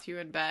and Matthew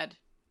in bed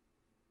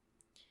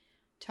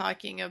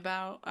talking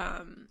about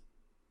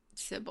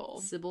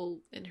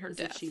Sybil in her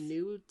death. She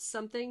knew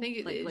something.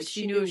 Like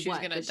she knew she was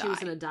gonna die. She was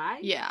gonna die.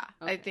 Yeah,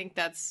 okay. I think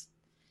that's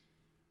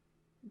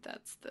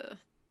the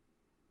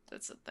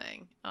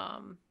thing.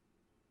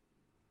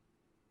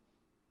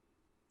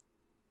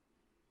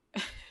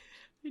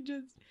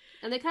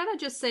 And they kind of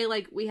just say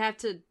like we have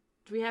to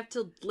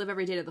live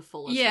every day to the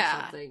fullest. Yeah,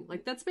 or something.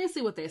 Like that's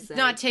basically what they say.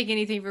 Not take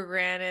anything for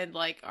granted,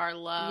 like our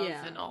love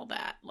and all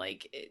that.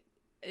 Like it.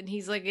 And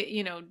he's like,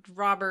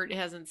 Robert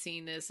hasn't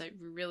seen this. I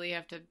really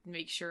have to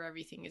make sure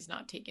everything is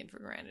not taken for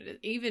granted,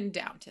 even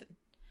Downton.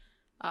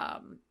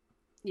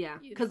 Yeah,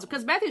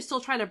 because Matthew's still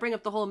trying to bring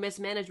up the whole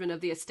mismanagement of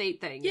the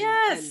estate thing.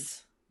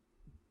 Yes.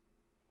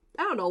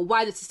 And I don't know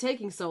why this is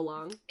taking so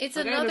long. It's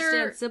like, another. I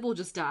understand Sybil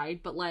just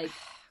died, but like,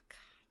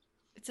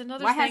 it's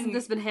another. Why hasn't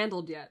this been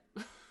handled yet?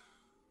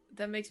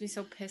 That makes me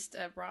so pissed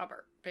at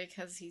Robert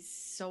because he's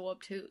so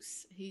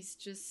obtuse. He's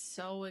just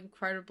so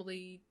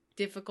incredibly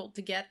difficult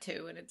to get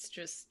to, and it's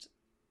just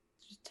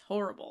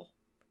horrible.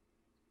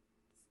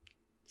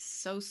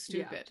 So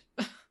stupid.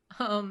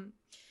 Yeah.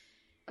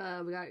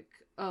 We got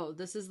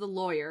this is the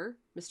lawyer,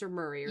 Mr.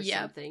 Murray or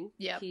something.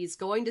 Yeah. He's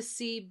going to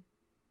see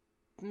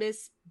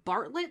Miss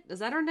Bartlett. Is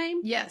that her name?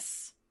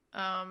 Yes.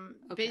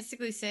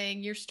 Basically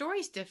saying your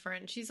story's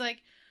different. She's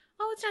like,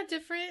 oh, it's not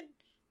different.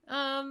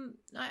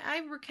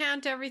 I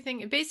recount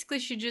everything. Basically,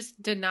 she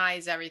just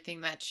denies everything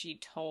that she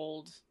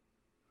told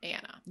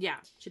Anna. Yeah,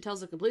 she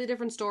tells a completely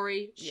different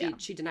story.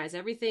 She denies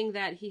everything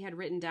that he had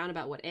written down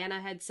about what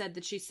Anna had said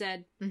that she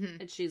said.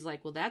 Mm-hmm. And she's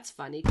like, well, that's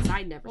funny because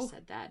I never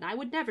said that. And I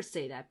would never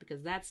say that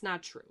because that's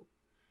not true.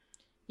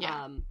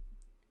 Yeah.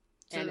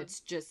 And it's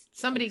just...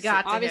 Somebody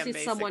got to obviously him,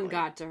 basically. Someone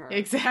got to her.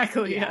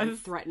 Exactly, yeah, yes. and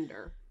threatened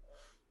her.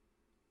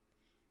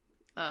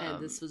 And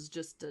this was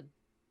just a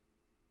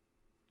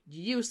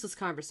useless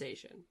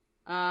conversation.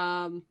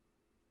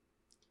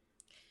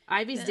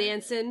 Ivy's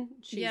dancing.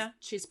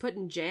 She's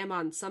putting jam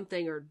on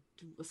something or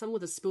something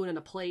with a spoon and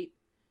a plate.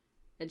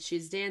 And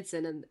she's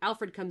dancing and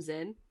Alfred comes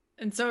in.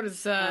 And so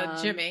does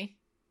Jimmy.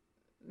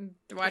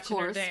 Watching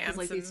her dance.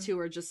 Because these two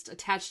are just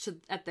attached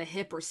at the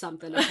hip or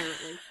something,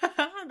 apparently.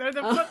 They're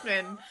the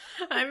footmen.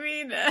 I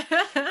mean,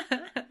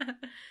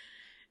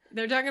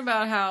 they're talking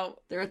about how...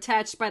 They're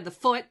attached by the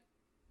foot.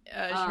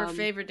 Her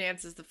favorite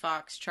dance is the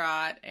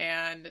foxtrot.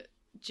 And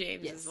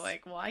James is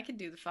like, well, I could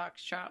do the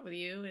foxtrot with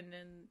you. And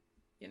then,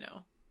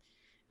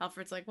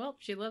 Alfred's like, well,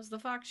 she loves the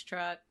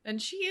foxtrot.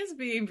 And she is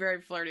being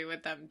very flirty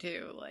with them,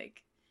 too.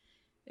 Like,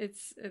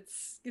 it's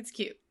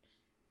cute.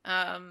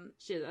 And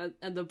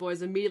the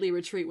boys immediately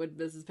retreat when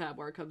Mrs.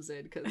 Patmore comes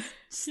in because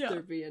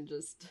they're being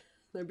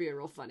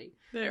real funny.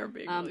 They're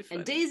being really funny.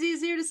 And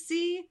Daisy's here to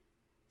see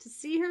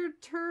her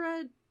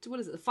what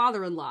is it?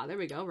 Father-in-law. There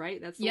we go.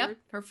 Right, that's the word.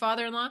 Her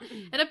father-in-law.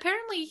 And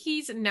apparently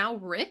he's now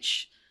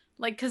rich.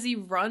 Like, because he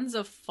runs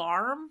a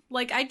farm?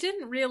 Like, I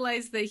didn't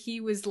realize that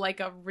he was, like,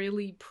 a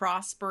really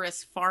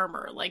prosperous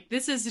farmer. Like,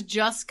 this is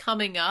just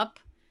coming up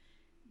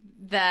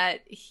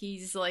that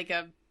he's, like,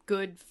 a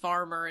good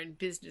farmer and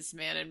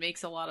businessman and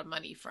makes a lot of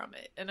money from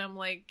it. And I'm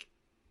like,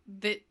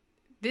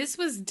 this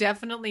was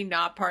definitely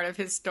not part of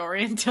his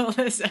story until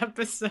this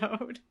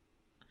episode.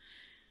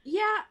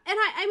 Yeah, and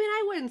I mean,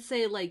 I wouldn't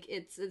say, like,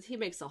 it's he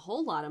makes a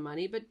whole lot of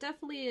money, but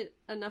definitely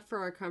enough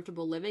for a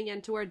comfortable living,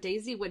 and to where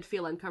Daisy would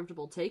feel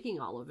uncomfortable taking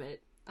all of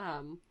it.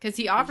 Because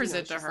he offers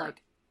it to her.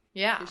 Like,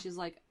 yeah. She's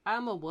like,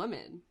 I'm a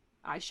woman.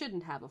 I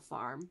shouldn't have a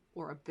farm,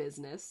 or a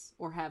business,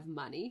 or have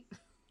money.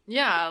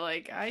 Yeah,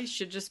 like, I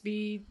should just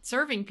be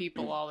serving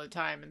people all the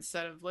time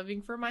instead of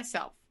living for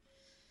myself.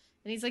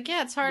 And he's like,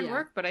 yeah, it's hard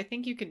work, but I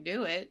think you can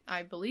do it.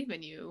 I believe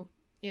in you.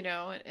 You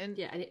know, and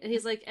yeah, and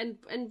he's like, and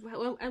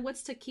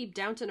what's to keep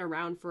Downton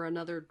around for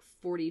another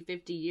 40,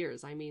 50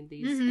 years? I mean,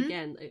 these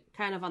again,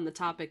 kind of on the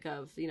topic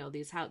of, you know,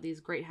 these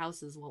great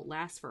houses won't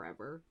last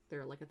forever.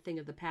 They're like a thing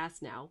of the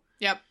past now.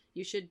 Yep.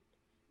 You should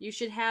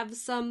have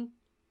some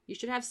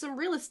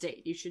real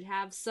estate. You should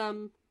have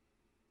some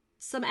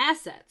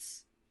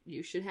assets.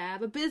 You should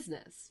have a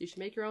business. You should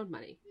make your own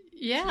money.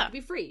 Yeah. You should be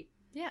free.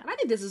 Yeah. And I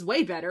think this is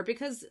way better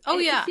because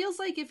it feels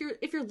like if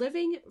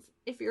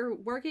you're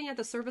working at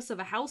the service of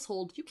a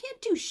household, you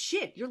can't do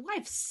shit. Your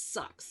life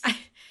sucks.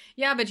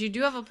 Yeah, but you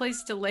do have a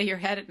place to lay your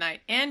head at night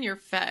and you're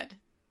fed.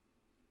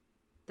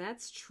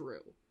 That's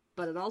true.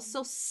 But it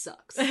also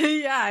sucks.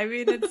 Yeah, I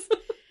mean it's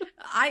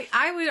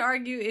I would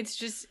argue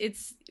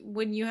it's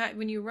when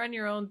you run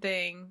your own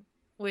thing,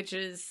 which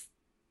is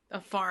a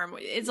farm,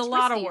 it's a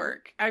lot of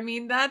work. I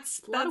mean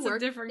that's a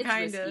different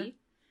kind of.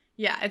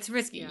 Yeah, it's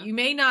risky. Yeah. You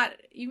may not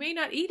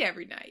eat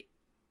every night,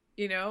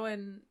 you know,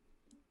 and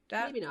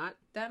that maybe not.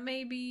 That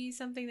may be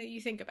something that you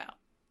think about.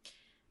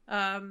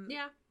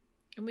 Yeah.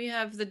 And we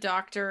have the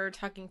doctor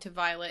talking to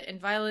Violet,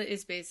 and Violet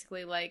is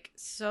basically like,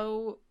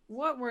 so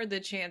what were the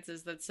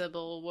chances that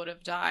Sybil would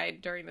have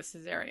died during the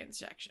cesarean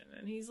section?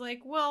 And he's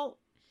like, well,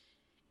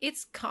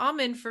 it's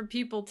common for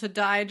people to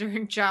die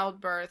during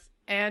childbirth,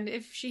 and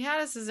if she had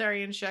a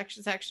cesarean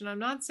section, I'm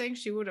not saying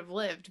she would have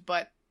lived,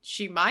 but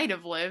she might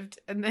have lived.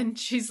 And then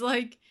she's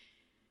like,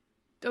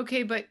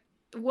 okay, but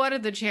what are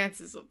the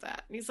chances of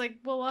that? And he's like,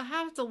 well, I'll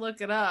have to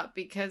look it up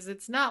because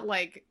it's not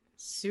like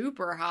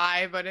super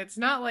high, but it's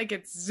not like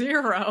it's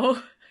 0,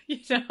 you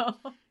know?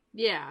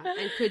 Yeah.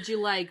 And could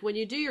you, like, when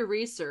you do your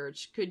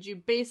research, could you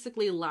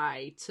basically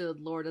lie to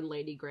Lord and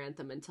Lady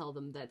Grantham and tell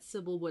them that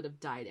Sybil would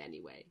have died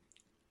anyway?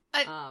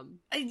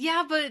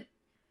 Yeah, but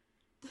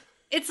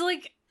it's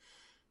like,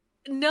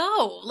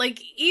 no, like,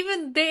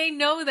 even they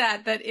know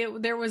that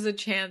there was a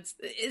chance.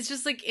 It's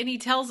just like, and he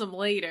tells them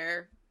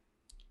later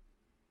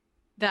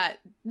that,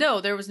 no,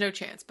 there was no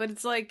chance. But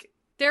it's like,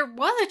 there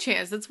was a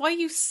chance. That's why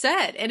you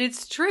said, and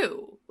it's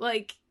true.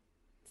 Like,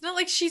 it's not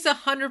like she's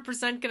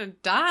 100% gonna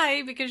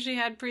die because she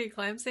had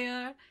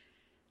preeclampsia.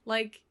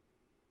 Like,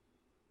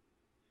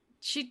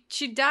 she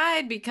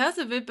died because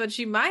of it, but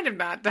she might have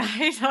not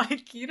died.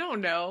 Like, you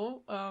don't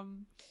know.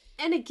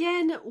 And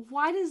again,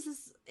 why does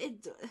this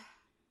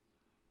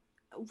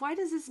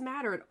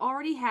matter? It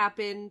already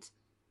happened.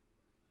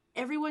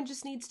 Everyone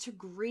just needs to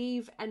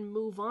grieve and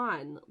move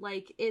on.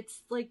 Like, it's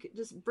like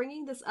just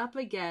bringing this up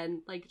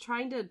again, like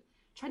trying to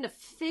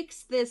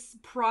fix this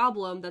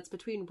problem that's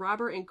between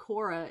Robert and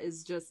Cora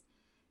is just,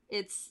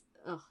 this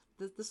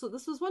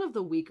was one of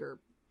the weaker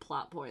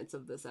plot points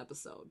of this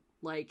episode.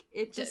 Like,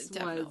 it just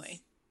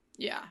definitely.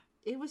 Yeah.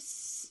 It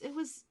was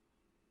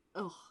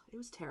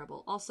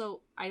terrible. Also,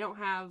 I don't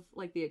have,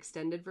 like, the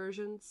extended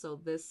version, so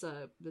this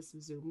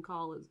Zoom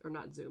call is, or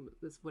not Zoom,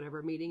 this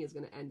whatever meeting is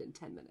going to end in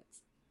 10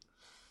 minutes.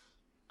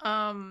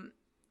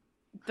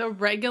 The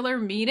regular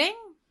meeting?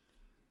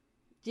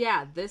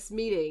 Yeah, this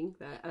meeting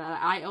that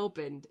I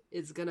opened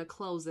is going to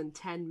close in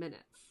 10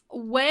 minutes.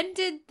 When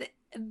did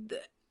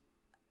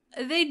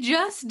they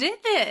just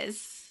did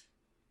this?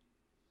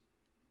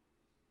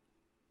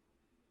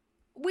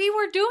 We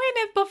were doing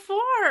it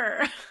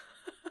before.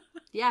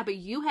 Yeah, but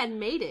you had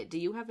made it. Do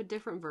you have a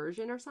different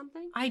version or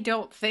something? I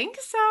don't think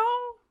so.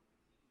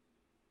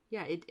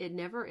 Yeah, it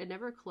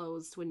never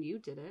closed when you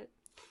did it.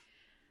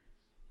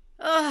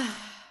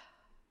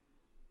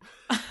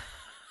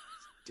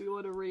 Do you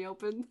want to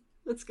reopen?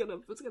 It's gonna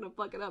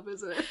fuck it up,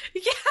 isn't it?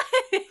 Yeah,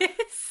 it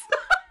is.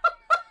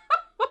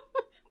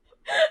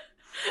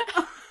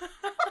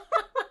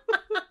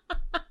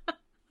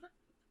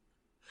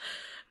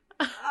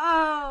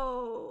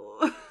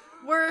 Oh.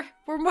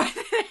 We're more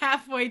than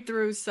halfway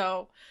through,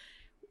 so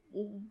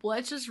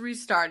let's just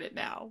restart it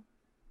now.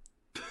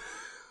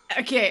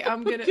 Okay,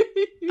 I'm gonna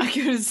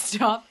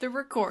stop the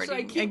recording. Should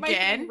I keep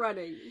again. My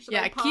running? Should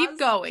yeah, I pause? keep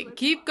going.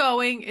 Keep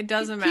going. It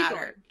doesn't matter.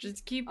 Going.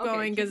 Just keep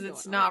going because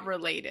it's not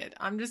related.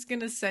 I'm just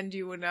gonna send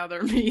you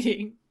another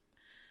meeting.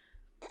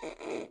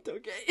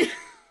 Okay.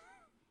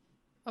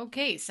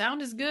 Okay,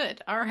 sound is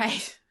good. All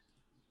right.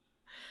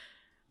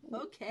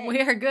 Okay.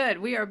 We are good.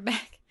 We are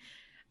back.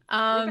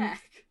 We're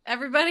back.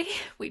 Everybody,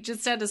 we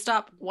just had to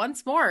stop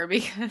once more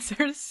because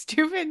our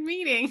stupid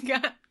meeting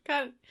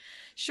got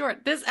Sure,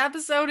 this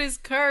episode is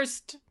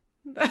cursed.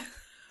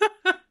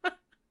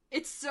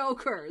 It's so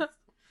cursed.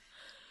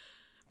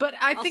 But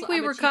I think we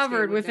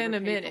recovered within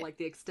a minute. For, like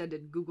the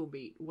extended Google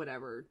Meet,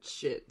 whatever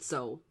shit.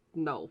 So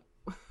no.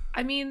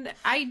 I mean,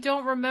 I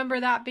don't remember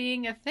that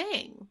being a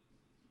thing.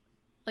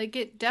 Like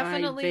it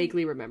definitely. I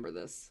vaguely remember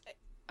this.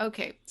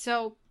 Okay,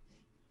 so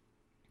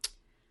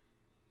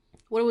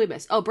what do we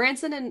miss? Oh,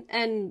 Branson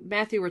and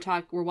Matthew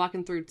were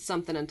walking through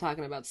something and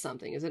talking about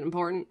something. Is it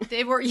important?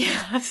 They were,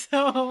 yeah.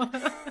 So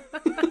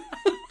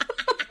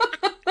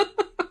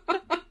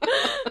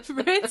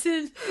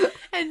Branson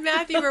and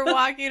Matthew were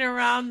walking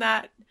around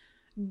that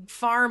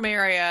farm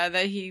area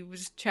that he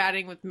was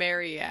chatting with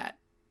Mary at.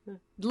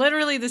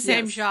 Literally the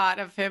same shot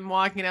of him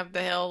walking up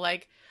the hill,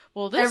 like,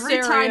 well, this every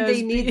time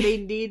they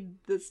need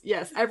this.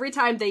 Yes, every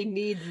time they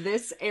need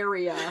this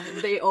area,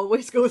 they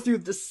always go through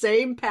the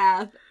same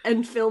path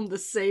and film the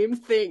same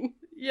thing.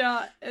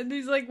 Yeah, and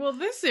he's like, well,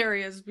 this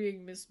area is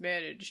being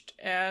mismanaged,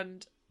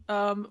 and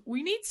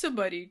we need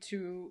somebody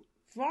to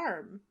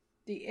farm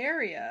the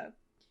area.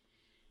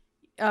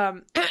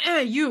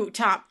 You,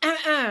 Tom.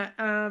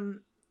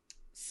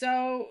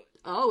 So.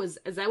 Oh, is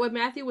that what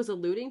Matthew was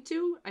alluding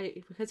to?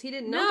 Because he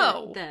didn't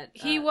know that.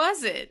 He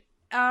wasn't.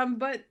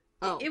 But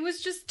it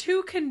was just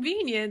too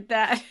convenient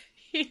that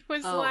he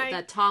was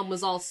that Tom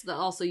was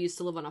also used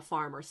to live on a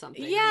farm or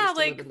something. Yeah,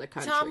 like in the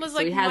country. Tom was so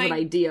like, he has my an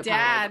idea of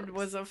dad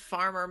was a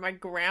farmer, my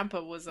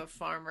grandpa was a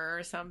farmer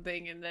or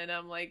something, and then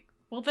I'm like,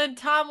 well then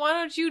Tom, why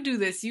don't you do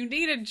this? You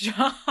need a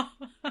job.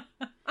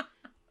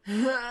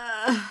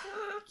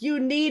 You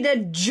need a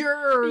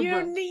gerb.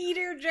 You need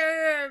a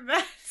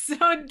gerb. So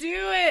do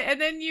it,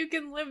 and then you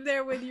can live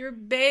there with your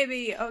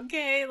baby,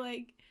 okay?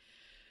 Like,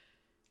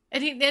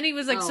 and then he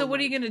was like, so what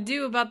are you gonna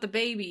do about the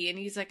baby? And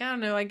he's like, I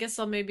don't know. I guess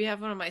I'll maybe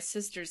have one of my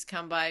sisters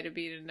come by to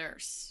be a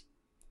nurse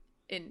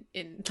in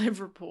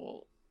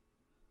Liverpool.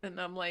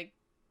 And I'm like,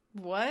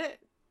 what?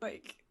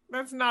 Like,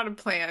 that's not a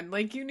plan.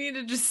 Like, you need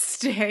to just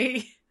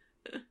stay.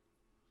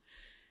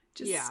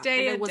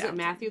 Stay. And then was it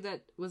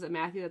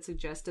Matthew that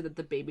suggested that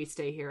the baby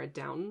stay here at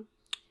Downton,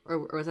 or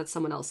was that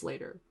someone else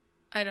later?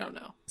 I don't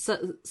know.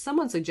 So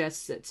someone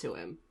suggested it to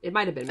him. It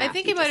might have been Matthew. I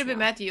think it might have been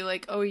Matthew,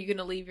 like, oh, are you going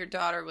to leave your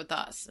daughter with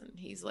us? And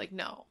he's like,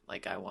 no,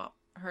 like, I want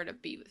her to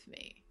be with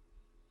me.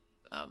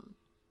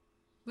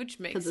 Which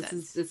makes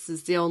sense. This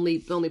is the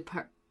only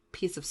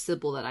piece of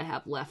Sybil that I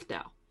have left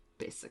now,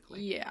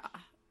 basically. Yeah.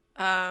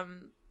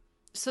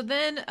 So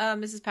then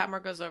Mrs.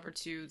 Patmore goes over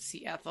to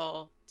see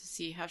Ethel to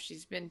see how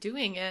she's been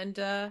doing, and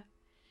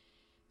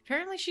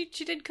apparently she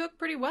did cook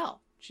pretty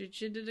well. She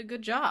did a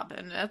good job,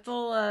 and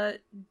Ethel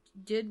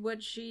did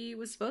what she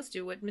was supposed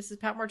to, what Mrs.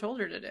 Patmore told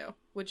her to do,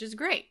 which is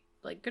great.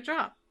 Like, good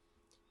job.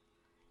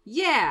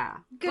 Yeah.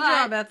 Good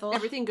job, Ethel.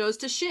 Everything goes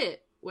to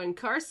shit when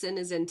Carson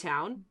is in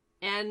town,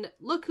 and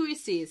look who he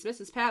sees.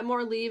 Mrs.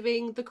 Patmore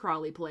leaving the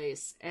Crawley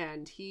place,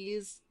 and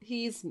he's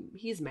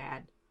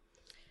mad.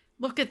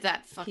 Look at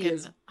that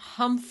fucking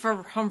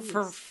humfer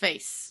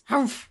face.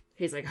 Humph.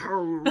 He's like, like,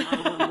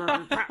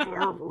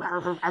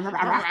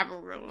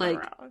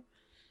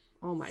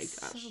 oh my gosh.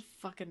 So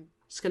fucking...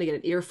 Just gonna get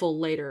an earful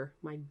later.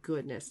 My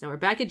goodness. Now we're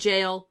back at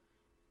jail.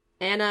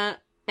 Anna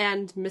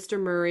and Mr.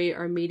 Murray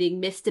are meeting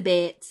Mr.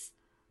 Bates.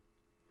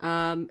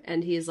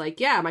 And he's like,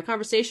 yeah, my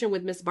conversation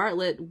with Miss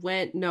Bartlett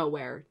went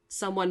nowhere.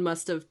 Someone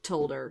must have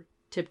told her,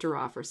 tipped her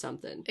off or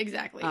something.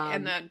 Exactly.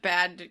 And that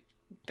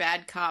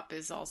bad cop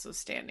is also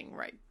standing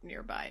right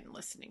nearby and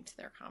listening to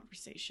their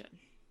conversation.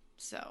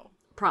 So...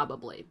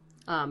 Probably.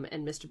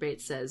 And Mr.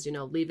 Bates says,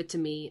 leave it to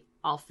me.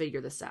 I'll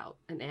figure this out.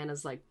 And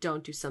Anna's like,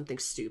 don't do something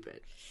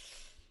stupid.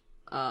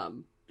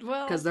 Well,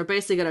 because they're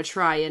basically going to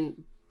try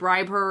and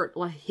bribe her.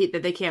 Well,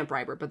 they can't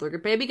bribe her, but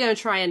they're maybe going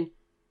to try and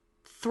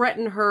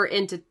threaten her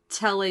into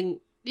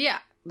telling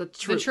the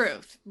truth. The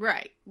truth,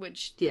 right.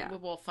 Which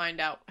we'll find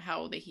out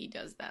how he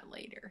does that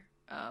later.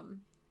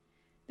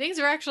 Things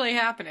are actually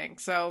happening,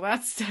 so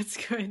that's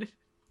good.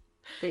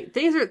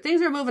 Things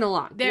are moving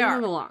along. They're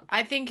moving along.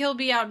 I think he'll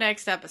be out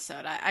next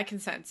episode. I can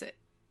sense it.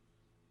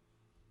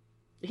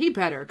 He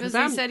better, because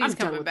he said he's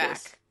coming back.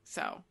 This.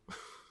 So,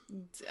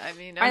 I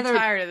mean, I'm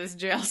tired of this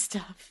jail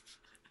stuff.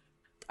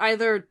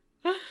 Either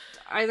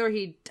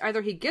he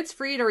gets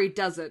freed or he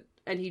doesn't,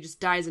 and he just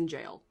dies in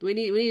jail. We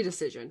need a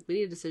decision. We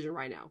need a decision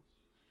right now.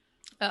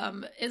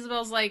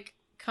 Isabel's like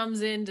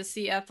comes in to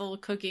see Ethel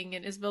cooking,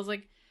 and Isabel's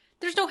like,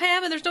 "There's no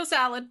ham and there's no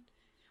salad.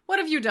 What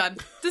have you done?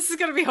 This is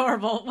gonna be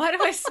horrible. Why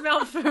do I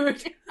smell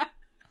food?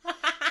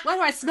 Why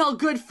do I smell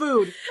good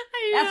food?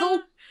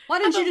 Ethel, why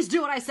didn't you just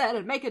do what I said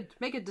and make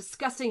a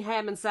disgusting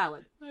ham and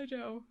salad?" I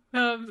know.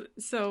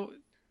 So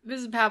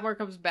Mrs. Patmore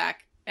comes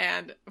back,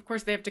 and of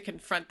course they have to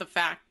confront the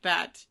fact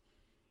that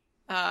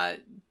I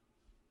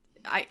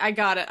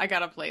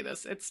gotta play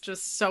this. It's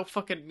just so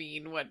fucking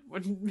mean what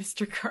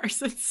Mr.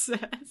 Carson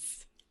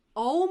says.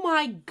 Oh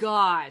my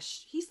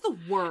gosh, he's the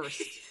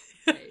worst.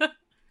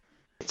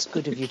 It's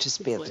good of you to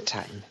spare the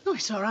time. Oh,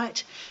 it's all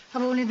right.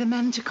 I've only the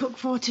men to cook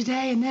for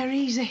today, and they're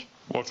easy.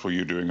 What were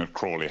you doing at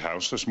Crawley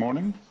House this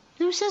morning?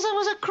 Who says I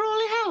was at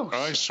Crawley House?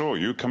 I saw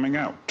you coming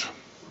out.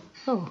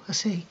 Oh, I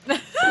see.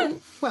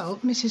 Well,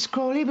 Mrs.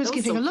 Crawley was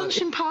giving a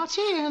luncheon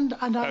party and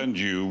And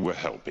you were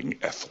helping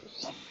Ethel.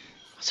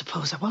 I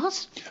suppose I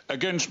was.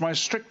 Against my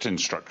strict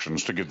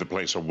instructions to give the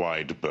place a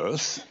wide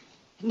berth.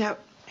 Now,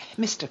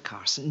 Mr.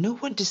 Carson, no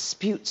one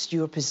disputes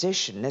your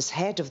position as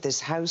head of this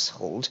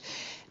household,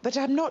 but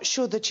I'm not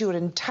sure that you're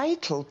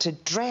entitled to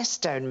dress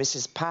down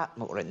Mrs.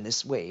 Patmore in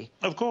this way.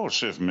 Of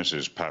course, if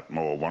Mrs.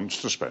 Patmore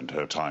wants to spend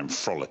her time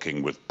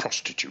frolicking with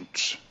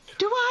prostitutes.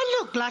 Do I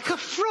look like a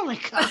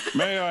frolicker?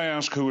 May I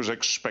ask who is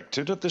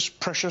expected at this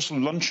precious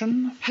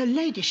luncheon? Her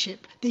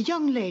ladyship, the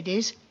young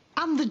ladies,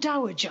 and the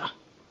dowager.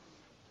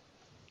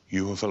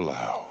 You have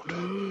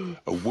allowed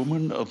a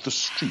woman of the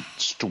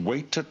streets to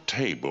wait at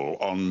table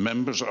on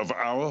members of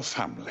our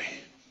family.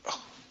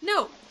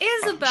 No,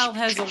 Isabel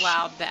has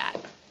allowed that.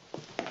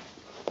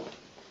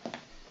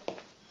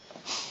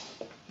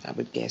 I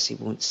would guess he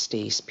won't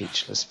stay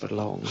speechless for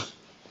long.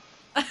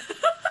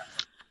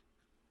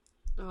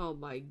 Oh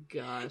my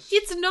gosh.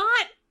 It's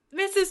not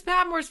Mrs.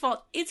 Patmore's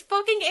fault. It's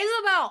fucking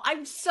Isabel.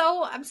 I'm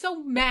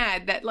so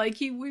mad that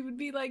we would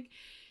be like,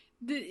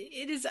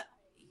 it is.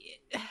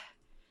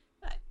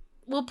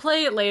 We'll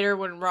play it later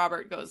when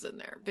Robert goes in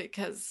there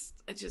because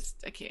I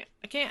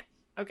can't.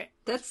 Okay.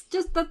 That's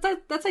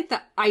like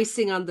the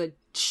icing on the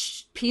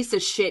piece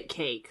of shit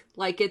cake.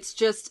 Like it's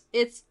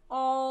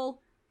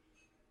all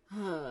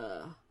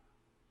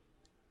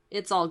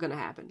gonna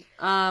happen.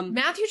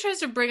 Matthew tries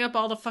to bring up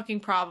all the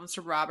fucking problems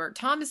to Robert.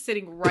 Tom is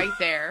sitting right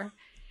there.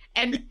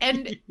 And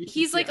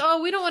he's like,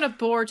 oh, we don't want to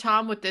bore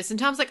Tom with this. And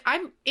Tom's like,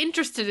 I'm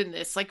interested in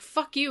this. Like,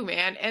 fuck you,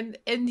 man.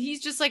 And he's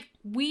just like,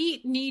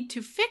 we need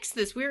to fix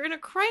this. We're in a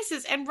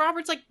crisis. And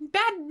Robert's like,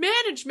 bad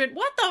management.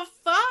 What the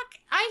fuck?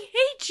 I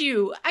hate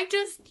you. I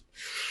just...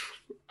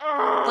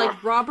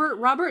 Like,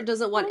 Robert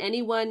doesn't want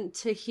anyone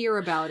to hear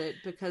about it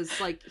because,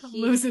 like,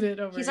 losing it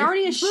over he's here.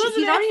 already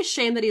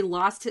ashamed that he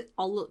lost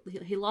all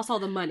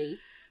the money.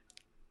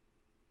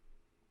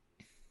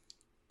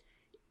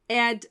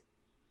 And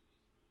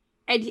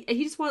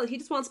he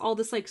just wants all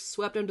this like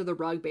swept under the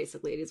rug,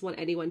 basically. He doesn't want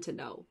anyone to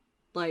know.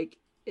 Like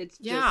it's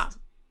just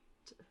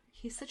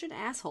he's such an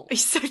asshole.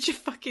 He's such a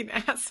fucking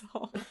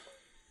asshole.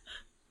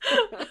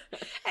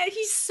 And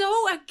he's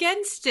so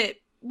against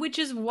it, which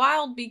is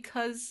wild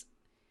because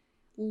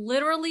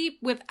literally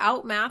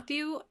without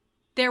Matthew,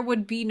 there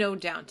would be no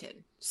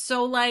Downton.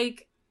 So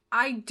like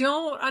I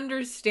don't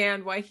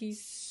understand why he's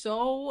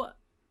so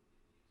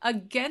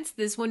against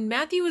this when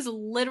Matthew is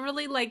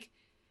literally like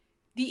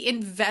the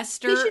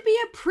investor. He should be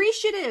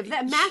appreciative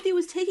that Matthew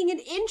was taking an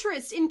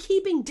interest in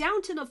keeping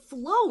Downton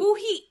afloat. Ooh,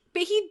 he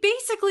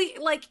basically,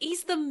 like,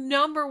 he's the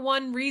number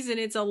one reason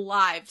it's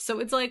alive. So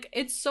it's like,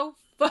 it's so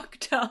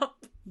fucked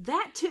up.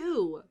 That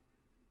too.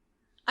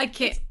 I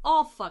can't. It's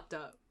all fucked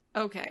up.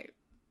 Okay.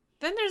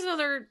 Then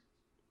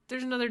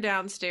there's another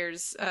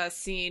downstairs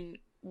scene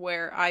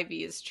where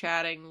Ivy is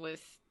chatting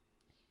with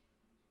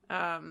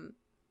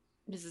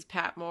Mrs.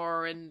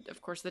 Patmore, and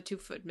of course the two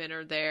footmen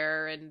are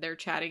there, and they're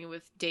chatting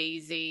with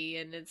Daisy,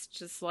 and it's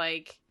just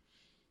like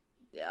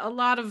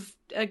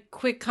a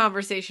quick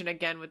conversation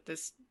again with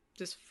this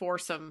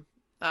foursome.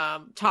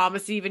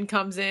 Thomas even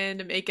comes in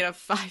to make it a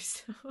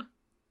 5-star.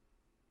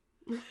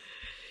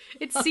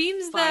 It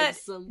seems that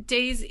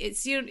it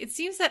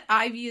seems that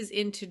Ivy is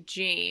into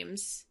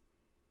James.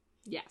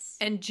 Yes.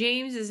 And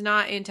James is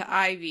not into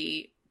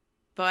Ivy,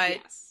 but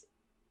yes.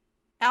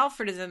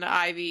 Alfred is into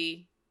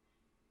Ivy.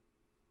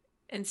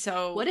 And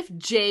so what if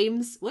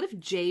James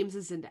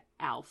is into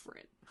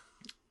Alfred?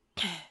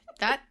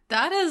 That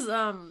is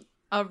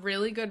a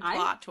really good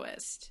plot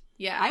twist.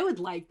 Yeah. I would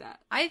like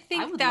that. I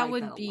think that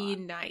would be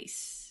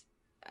nice.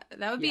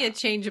 That would be a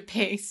change of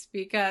pace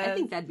because I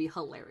think that'd be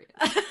hilarious.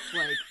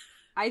 Like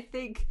I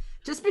think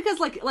just because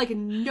like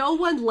no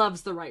one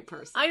loves the right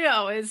person. I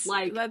know, it's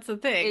like that's the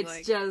thing. It's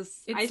like,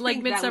 just it's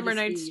like Midsummer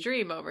Night's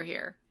Dream over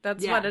here.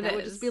 That's what it is. It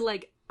would just be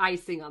like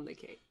icing on the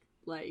cake.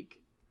 Like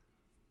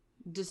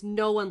just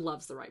no one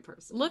loves the right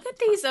person. Look at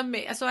these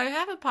amazing. So I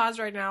have a pause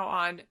right now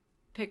on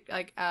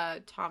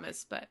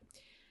Thomas, but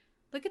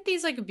look at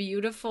these like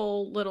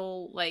beautiful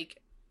little like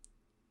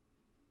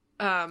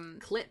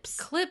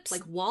clips,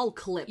 like wall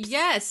clips.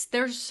 Yes,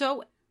 they're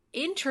so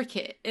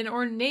intricate and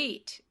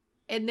ornate,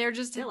 and they're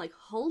like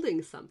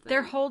holding something.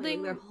 They're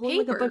holding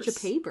like a bunch of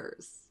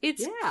papers.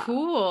 It's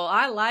cool.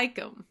 I like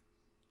them.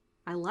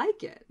 I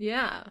like it.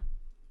 Yeah.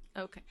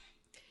 Okay.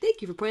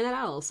 Thank you for pointing that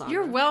out, Alessandra.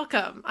 You're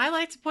welcome. I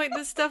like to point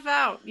this stuff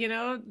out, you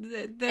know.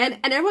 And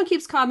everyone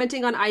keeps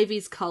commenting on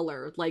Ivy's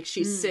color, like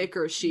she's sick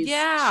or she's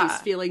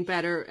feeling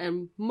better,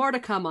 and more to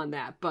come on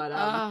that.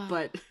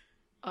 But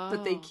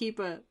they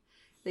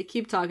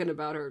keep talking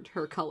about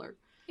her color.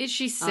 Is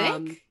she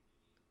sick?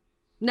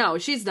 No,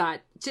 she's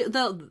not.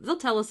 They'll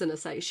tell us in a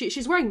second.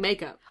 She's wearing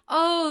makeup.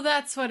 Oh,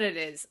 that's what it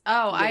is.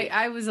 Oh, yeah.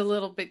 I was a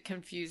little bit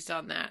confused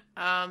on that.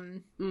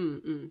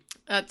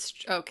 That's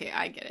okay.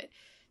 I get it.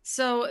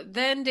 So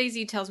then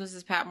Daisy tells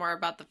Mrs. Patmore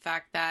about the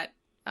fact that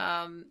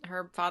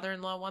her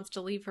father-in-law wants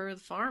to leave her the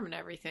farm and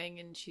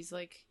everything, and she's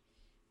like,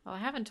 well, I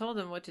haven't told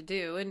them what to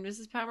do. And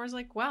Mrs. Patmore's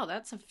like, wow,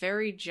 that's a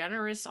very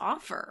generous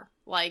offer.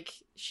 Like,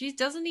 she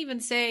doesn't even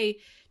say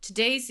to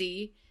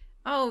Daisy,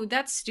 oh,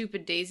 that's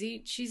stupid,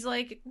 Daisy. She's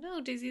like,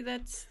 no, Daisy,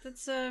 that's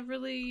a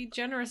really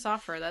generous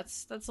offer.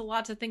 That's a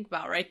lot to think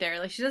about right there.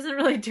 Like, she doesn't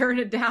really turn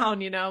it down,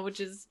 which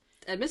is...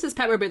 And Mrs.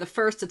 Patmore would be the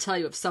first to tell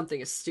you if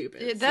something is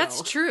stupid.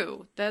 That's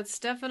true. That's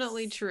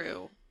definitely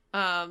true.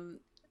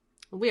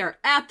 We are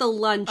at the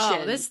luncheon.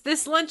 Oh,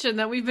 this luncheon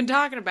that we've been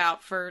talking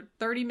about for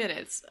 30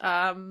 minutes.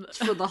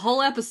 For the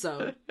whole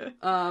episode.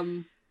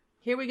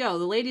 Here we go.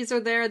 The ladies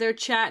are there. They're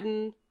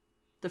chatting.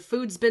 The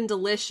food's been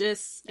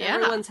delicious. Yeah.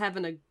 Everyone's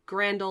having a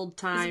grand old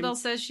time. Isabel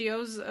says she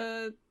owes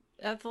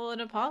Ethel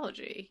an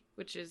apology,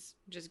 which is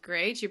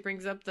great. She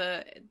brings up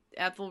the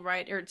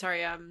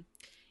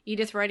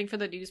Edith writing for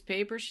the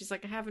newspaper. She's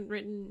like, I haven't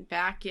written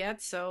back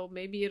yet, so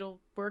maybe it'll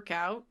work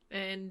out.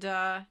 And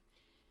oh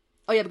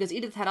yeah, because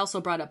Edith had also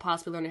brought up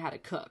possibly learning how to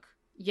cook.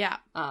 Yeah,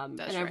 and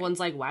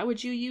everyone's like, why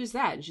would you use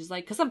that? And she's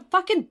like, because I'm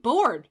fucking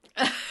bored.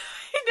 I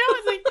know.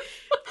 It's like,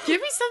 give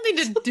me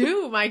something to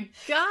do. My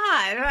God,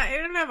 I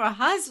don't have a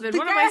husband.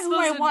 What am I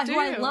supposed to do? Who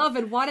I love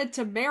and wanted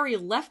to marry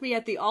left me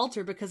at the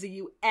altar because of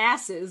you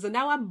asses, and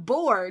now I'm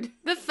bored.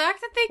 The fact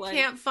that they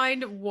can't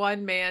find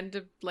one man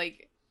to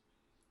like.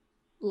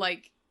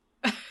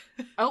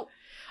 Oh,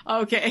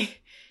 okay.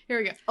 Here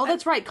we go. Oh,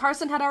 that's right.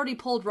 Carson had already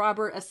pulled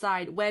Robert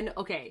aside when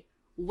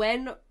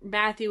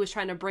Matthew was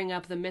trying to bring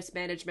up the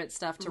mismanagement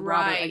stuff to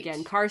Robert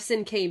again.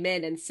 Carson came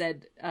in and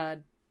said,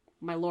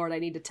 my lord, I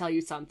need to tell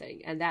you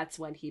something. And that's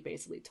when he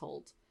basically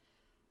told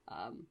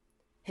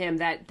him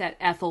that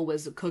Ethel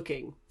was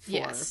cooking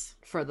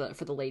for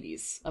the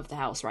ladies of the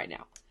house right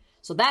now.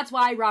 So that's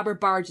why Robert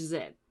barges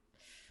in.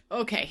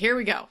 Okay, here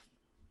we go.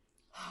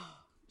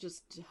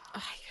 Just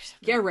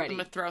get ready. I'm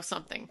going to throw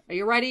something. Are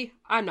you ready?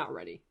 I'm not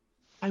ready.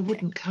 I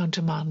wouldn't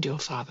countermand your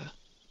father.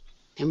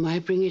 Then why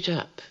bring it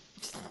up?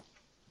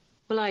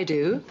 Well, I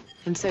do.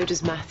 And so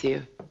does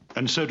Matthew.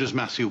 And so does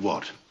Matthew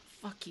what?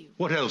 Fuck you.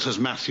 What else has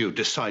Matthew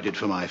decided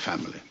for my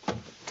family?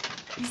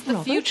 He's the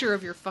future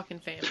of your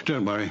fucking family.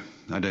 Don't worry.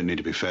 I don't need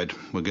to be fed.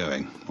 We're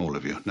going, all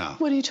of you. Now.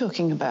 What are you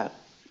talking about?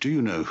 Do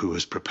you know who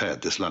has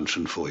prepared this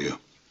luncheon for you?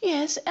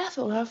 Yes,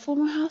 Ethel, our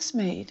former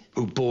housemaid.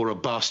 Who bore a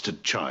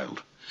bastard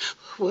child.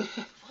 What?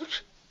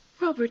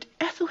 Robert,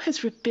 Ethel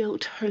has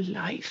rebuilt her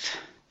life.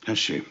 Has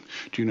she?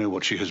 Do you know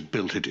what she has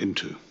built it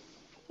into?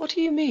 What do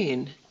you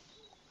mean?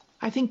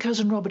 I think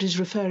Cousin Robert is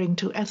referring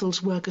to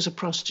Ethel's work as a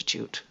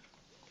prostitute.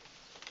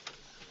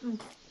 Well,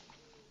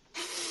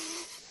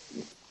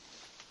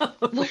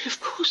 of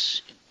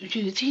course,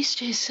 these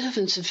days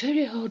servants are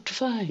very hard to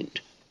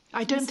find.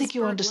 I don't think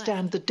you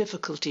understand the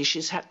difficulties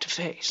she's had to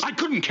face. I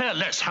couldn't care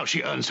less how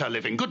she earns her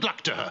living. Good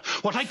luck to her.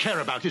 What I care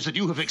about is that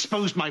you have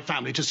exposed my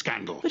family to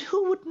scandal. But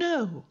who would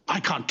know? I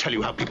can't tell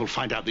you how people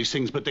find out these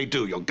things, but they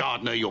do. Your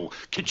gardener, your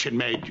kitchen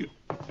maid,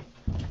 I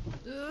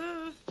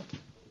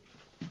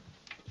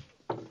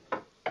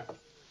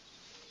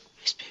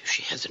suppose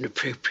she has an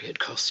appropriate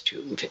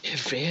costume for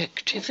every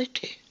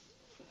activity.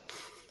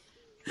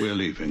 We're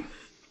leaving.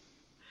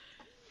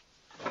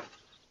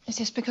 Is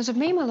this because of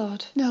me, my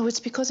lord? No, it's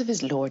because of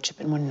his lordship,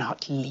 and we're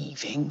not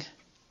leaving.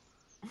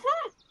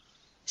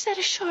 Is that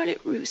a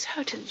Charlotte Russe?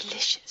 How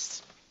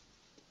delicious.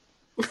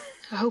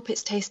 I hope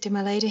it's tasty,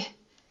 my lady.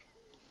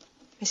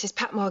 Mrs.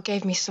 Patmore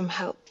gave me some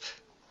help.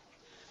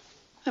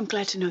 I'm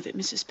glad to know that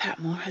Mrs.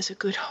 Patmore has a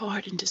good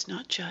heart and does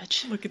not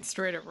judge. Looking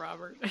straight at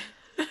Robert.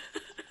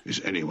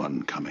 Is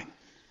anyone coming?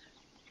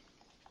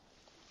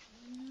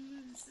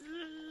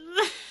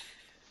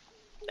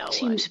 No one.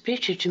 Seems a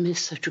pity to miss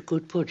such a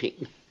good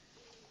pudding.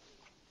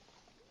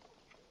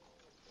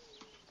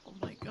 Oh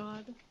my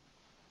God.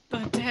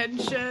 The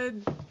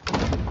tension.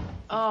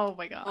 Oh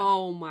my God.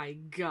 Oh my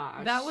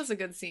gosh. That was a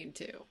good scene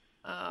too.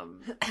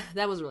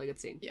 That was a really good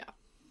scene. Yeah.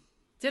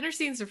 Dinner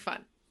scenes are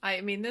fun.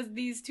 I mean,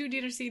 these two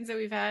dinner scenes that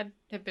we've had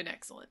have been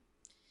excellent.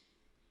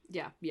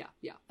 Yeah.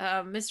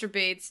 Mr.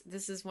 Bates,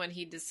 this is when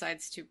he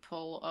decides to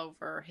pull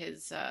over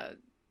his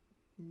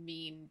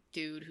mean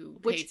dude who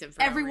hates him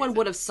for everyone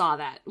would have saw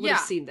that. Would have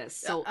seen this.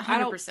 So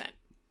 100%.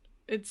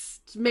 It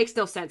makes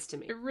no sense to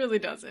me. It really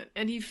doesn't.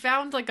 And he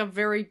found like a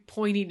very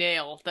pointy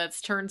nail that's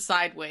turned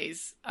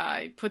sideways.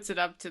 He puts it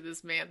up to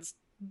this man's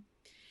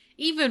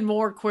even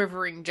more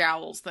quivering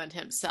jowls than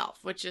himself,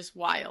 which is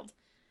wild.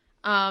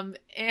 And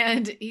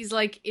he's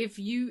like, if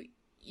you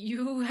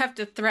have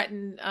to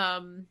threaten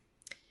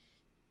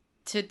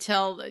to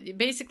tell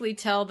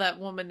that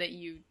woman that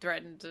you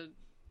threatened to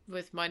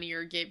with money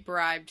or get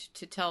bribed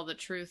to tell the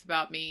truth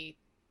about me.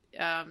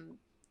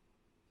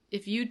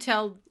 If you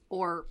tell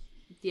or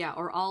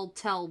I'll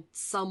tell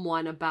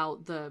someone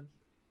about the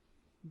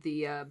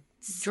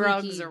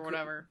drugs or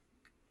whatever.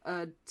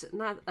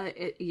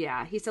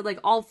 He said like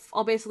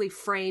I'll basically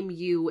frame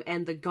you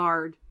and the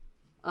guard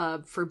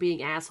for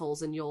being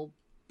assholes, and you'll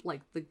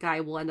like the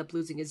guy will end up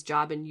losing his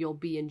job and you'll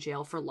be in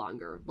jail for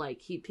longer. Like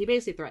he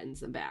basically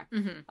threatens them back.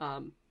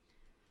 Mm-hmm.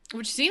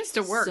 Which seems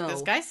to work.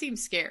 This guy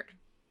seems scared.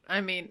 I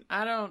mean,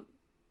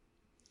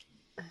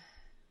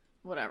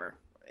 whatever.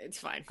 It's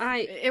fine.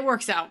 It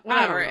works out.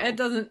 Whatever. It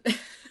doesn't.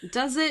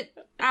 Does it?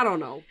 I don't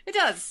know. It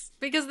does,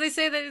 because they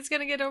say that it's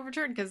going to get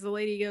overturned because the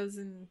lady goes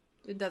and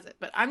it does it.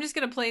 But I'm just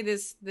going to play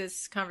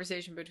this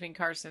conversation between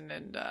Carson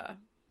and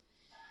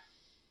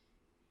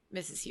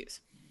Mrs. Hughes.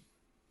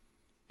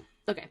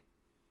 Okay.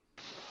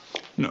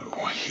 No,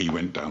 he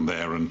went down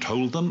there and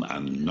told them,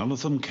 and none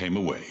of them came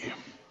away.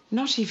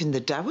 Not even the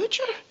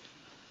Dowager?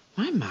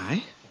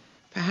 My.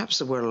 Perhaps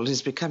the world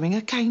is becoming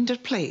a kinder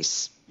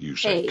place. You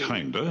say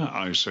kinder,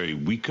 I say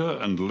weaker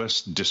and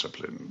less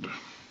disciplined.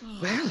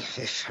 Well,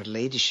 if her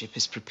ladyship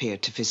is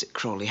prepared to visit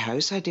Crawley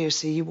House, I dare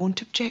say you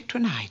won't object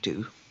when I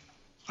do.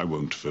 I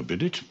won't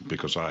forbid it,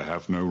 because I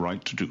have no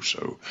right to do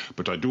so.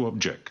 But I do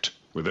object,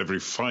 with every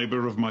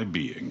fibre of my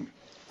being.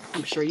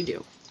 I'm sure you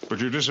do.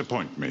 But you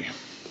disappoint me.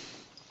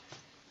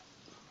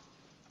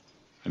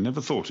 I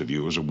never thought of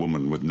you as a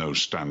woman with no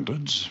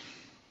standards.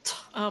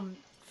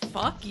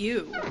 Fuck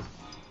you.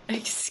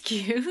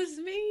 Excuse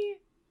me?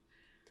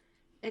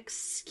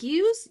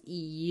 Excuse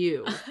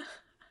you.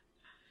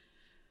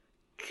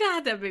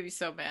 God, that made me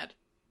so mad.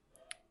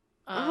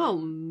 Oh,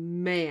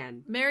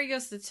 man. Mary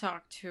goes to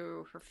talk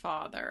to her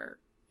father,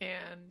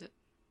 and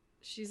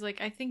she's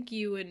like, I think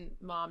you and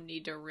Mom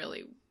need to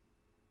really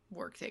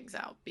work things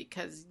out,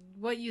 because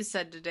what you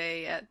said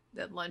today at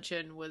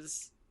luncheon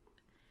was...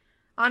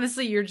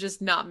 Honestly, you're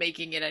just not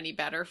making it any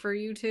better for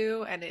you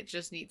two, and it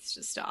just needs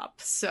to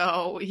stop.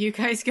 So you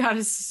guys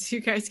gotta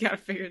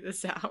figure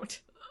this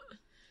out.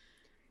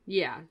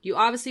 Yeah, you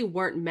obviously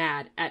weren't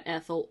mad at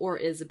Ethel or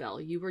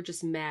Isabel. You were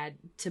just mad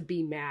to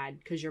be mad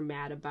because you're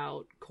mad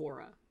about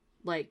Cora.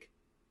 Like,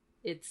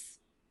 it's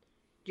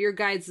your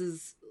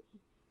guys'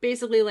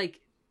 basically like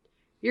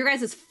your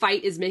guys'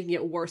 fight is making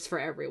it worse for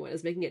everyone.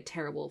 Is making it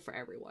terrible for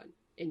everyone,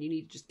 and you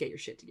need to just get your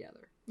shit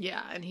together.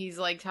 Yeah, and he's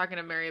like talking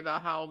to Mary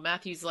about how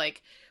Matthew's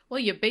like, well,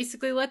 you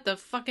basically let the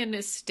fucking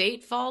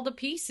estate fall to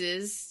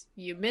pieces.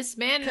 You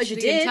mismanaged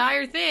the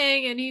entire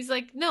thing. And he's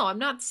like, no, I'm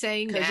not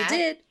saying that. Because you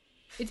did.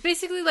 It's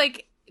basically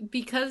like,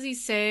 because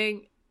he's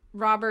saying,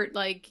 Robert,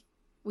 like,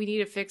 we need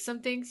to fix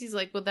some things. He's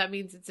like, well, that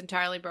means it's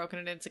entirely broken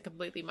and it's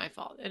completely my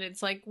fault. And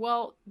it's like,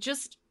 well,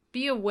 just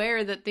be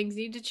aware that things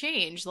need to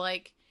change.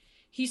 Like,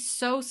 he's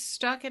so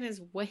stuck in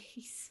his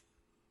ways.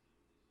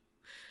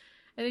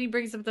 And then he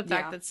brings up the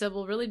fact that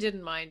Sybil really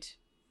didn't mind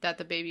that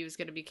the baby was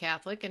going to be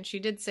Catholic. And she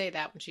did say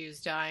that when she was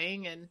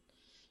dying. And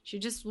she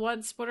just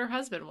wants what her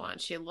husband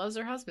wants. She loves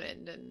her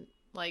husband. And,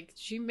 like,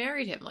 she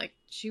married him. Like,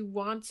 she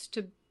wants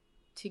to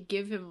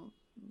give him,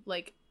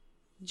 like,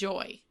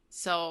 joy.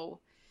 So,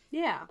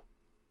 yeah.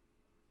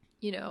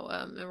 You know,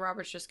 and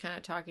Robert's just kind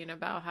of talking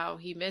about how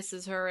he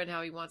misses her and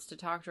how he wants to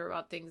talk to her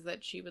about things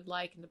that she would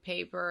like in the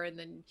paper. And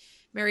then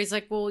Mary's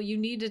like, well, you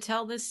need to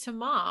tell this to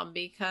Mom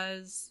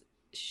because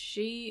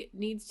she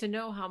needs to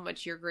know how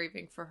much you're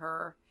grieving for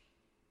her.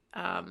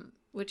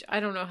 Which I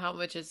don't know how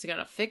much it's going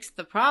to fix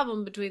the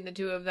problem between the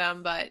two of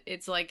them, but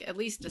it's like at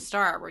least a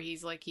start where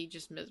he's like, he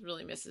just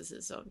really misses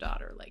his own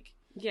daughter. Like,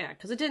 yeah,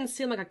 because it didn't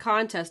seem like a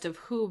contest of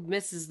who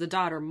misses the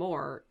daughter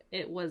more.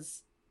 It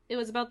was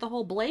about the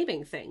whole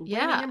blaming thing.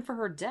 Blaming him for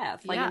her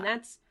death. Like, and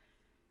that's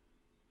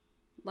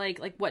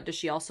like what, does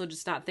she also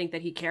just not think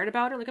that he cared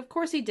about her? Like, of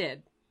course he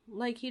did.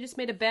 Like, he just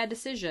made a bad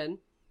decision.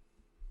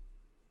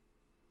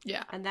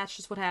 Yeah. And that's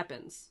just what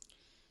happens.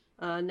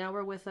 Now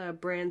we're with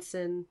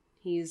Branson.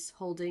 He's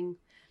holding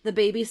the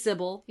baby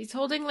Sybil. He's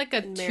holding like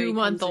a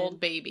 2-month-old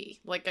baby.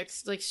 Like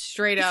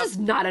straight up. This is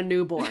not a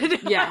newborn.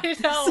 Yeah. I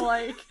know,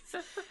 like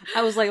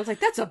I was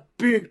like, that's a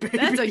big baby.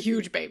 That's a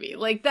huge baby.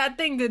 Like, that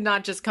thing did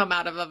not just come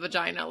out of a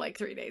vagina like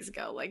 3 days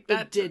ago. Like,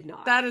 that it did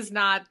not. That's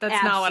not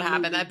what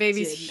happened. That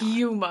baby's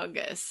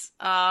humongous.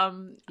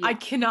 I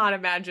cannot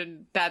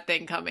imagine that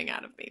thing coming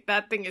out of me.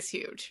 That thing is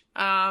huge.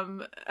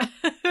 No.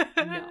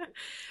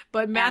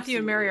 But Matthew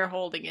and Mary are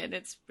holding it.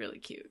 It's really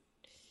cute.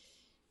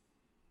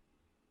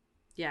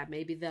 Yeah,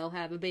 maybe they'll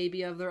have a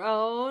baby of their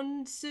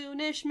own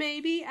soonish,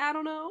 maybe. I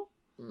don't know.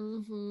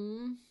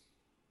 Mm-hmm.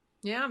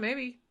 Yeah,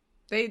 maybe.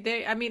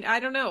 They I mean,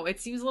 I don't know. It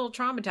seems a little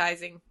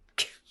traumatizing.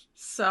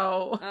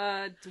 So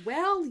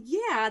well,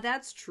 yeah,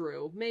 that's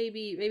true.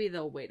 Maybe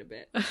they'll wait a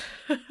bit.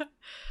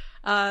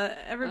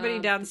 Everybody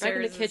downstairs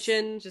back in the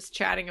kitchen is just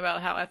chatting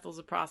about how Ethel's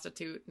a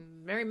prostitute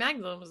and Mary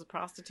Magdalene was a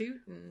prostitute,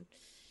 and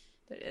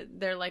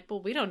they're like,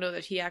 well, we don't know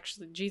that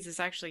Jesus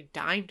actually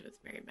dined with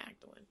Mary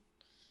Magdalene.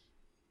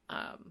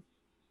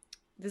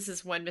 This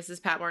is when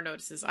Mrs. Patmore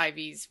notices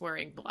Ivy's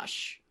wearing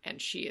blush,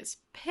 and she is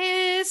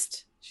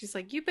pissed. She's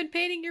like, you've been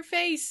painting your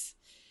face.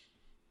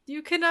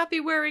 You cannot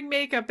be wearing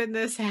makeup in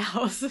this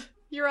house.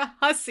 You're a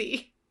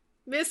hussy.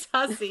 Miss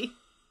Hussy.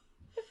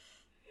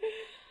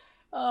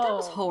 Oh, that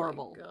was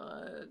horrible. My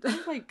God.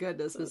 Oh my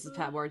goodness, Mrs.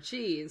 Patmore.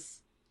 Jeez.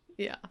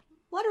 Yeah.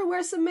 Let her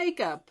wear some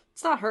makeup.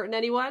 It's not hurting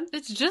anyone.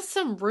 It's just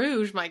some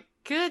rouge. My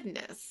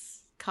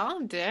goodness.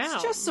 Calm down.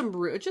 It's just some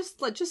rouge.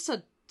 Just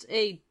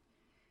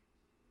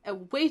a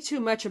way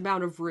too much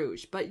amount of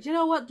rouge. But you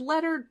know what?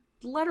 Let her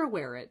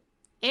wear it.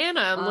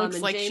 Anna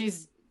looks like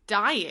she's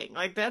dying.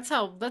 Like that's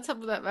how much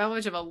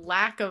of a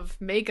lack of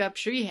makeup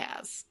she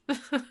has.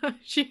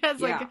 She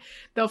has like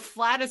the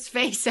flattest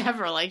face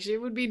ever. Like it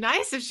would be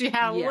nice if she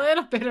had a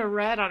little bit of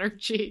red on her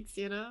cheeks,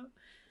 you know?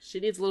 She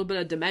needs a little bit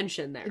of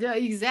dimension there. Yeah,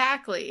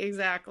 exactly.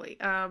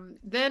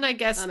 Then I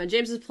guess and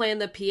James is playing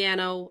the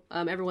piano.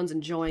 Everyone's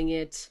enjoying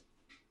it.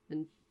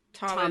 And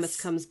Thomas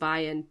comes by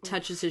and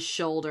touches his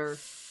shoulder.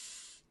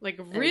 Like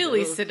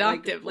really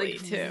seductively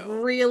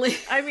too. Really,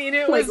 I mean,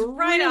 it was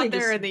right really out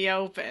there in the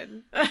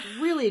open.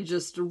 Really,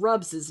 just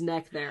rubs his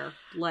neck there,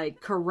 like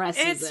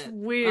caresses it. It's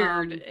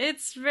weird.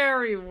 It's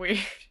very weird.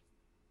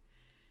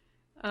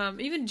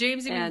 Even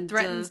James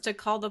threatens to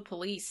call the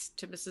police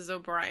to Mrs.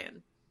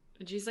 O'Brien,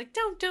 and she's like,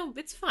 "Don't.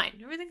 It's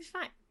fine. Everything's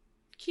fine.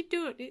 Keep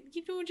doing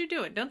what you're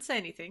doing. Don't say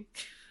anything."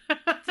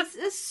 This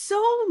is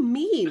so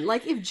mean.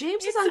 Like, if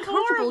James is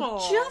uncomfortable,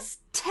 horrible. Just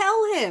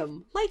tell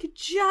him. Like,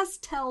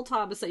 just tell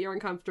Thomas that you're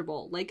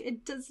uncomfortable. Like,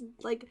 it does.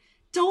 Like,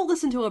 don't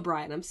listen to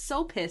O'Brien. I'm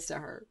so pissed at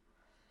her.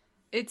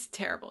 It's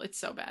terrible. It's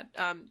so bad.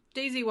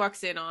 Daisy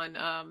walks in on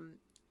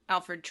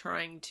Alfred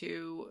trying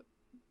to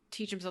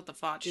teach himself the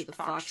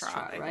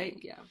foxtrot, right?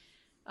 Yeah.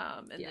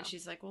 Then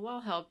she's like, "Well, I'll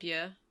help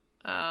you."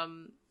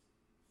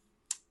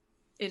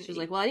 She's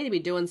like, "Well, I need to be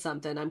doing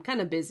something. I'm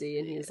kind of busy."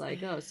 And he's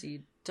like, "Oh, so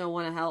you don't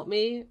want to help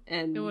me?"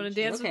 And you want to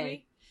dance with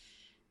me?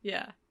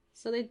 Yeah.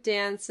 So they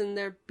dance and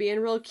they're being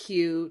real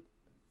cute.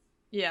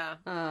 Yeah.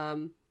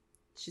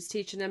 She's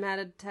teaching him how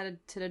to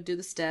do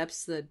the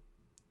steps, the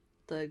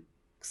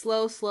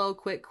slow,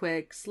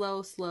 quick,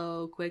 slow,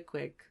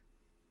 quick.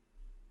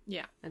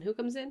 Yeah. And who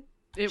comes in?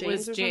 It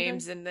was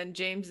James, and then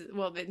James.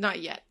 Well,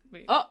 not yet.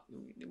 We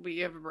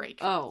have a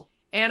break. Oh.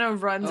 Anna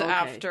runs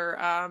after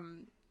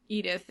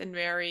Edith and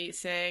Mary,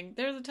 saying,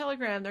 "There's a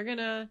telegram.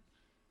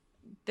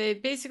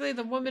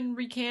 The woman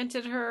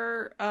recanted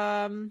her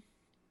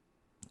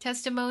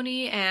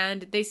testimony,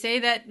 and they say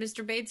that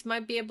Mr. Bates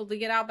might be able to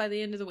get out by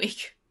the end of the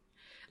week."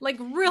 Like,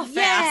 real fast.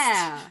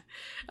 Yeah.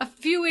 A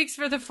few weeks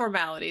for the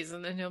formalities,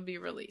 and then he'll be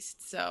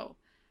released. So,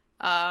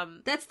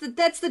 that's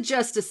the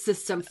justice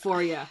system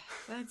for you.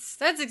 That's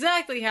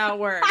exactly how it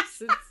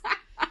works. It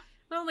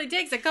only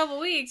takes a couple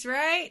weeks,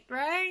 right?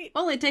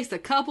 Only takes a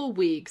couple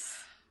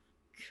weeks.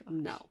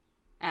 No,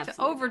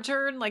 absolutely to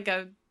overturn like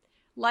a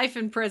life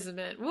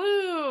imprisonment.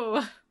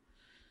 Woo!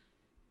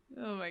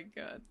 Oh my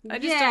god! I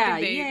just don't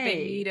think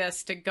they need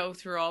us to go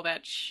through all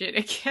that shit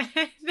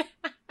again.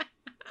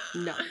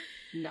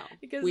 No,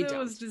 because it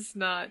was just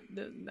not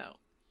no.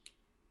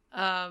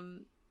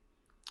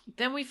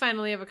 Then we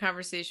finally have a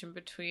conversation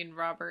between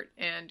Robert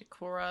and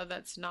Cora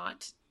that's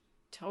not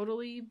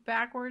totally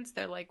backwards.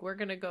 They're like, "We're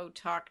gonna go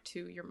talk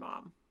to your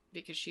mom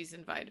because she's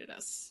invited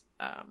us.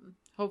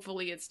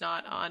 Hopefully it's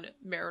not on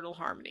marital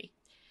harmony."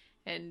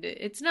 And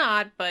it's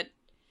not, but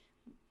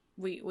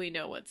we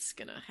know what's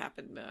gonna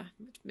happen,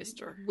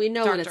 Mr. We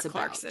know Dr. what it's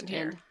Clarkson about.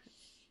 here. And,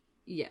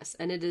 yes,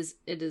 and it is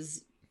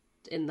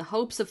in the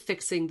hopes of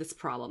fixing this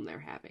problem they're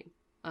having.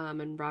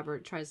 And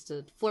Robert tries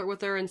to flirt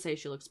with her and say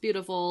she looks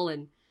beautiful,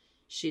 and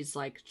she's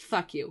like,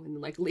 "Fuck you,"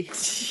 and like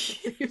leaves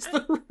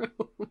the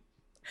room.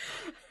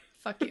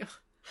 Fuck you.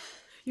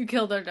 You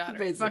killed our daughter.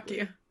 Basically.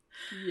 Fuck you.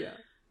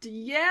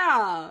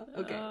 Yeah.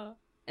 Okay.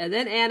 And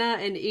then Anna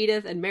and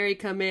Edith and Mary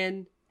come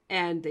in,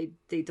 and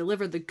they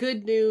deliver the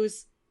good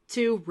news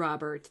to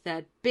Robert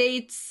that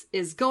Bates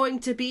is going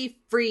to be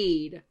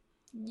freed.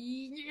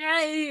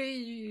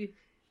 Yay!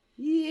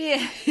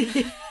 Yay!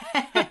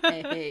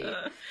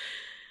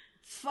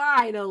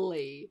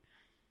 Finally.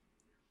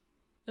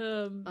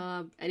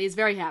 And he's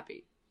very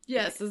happy.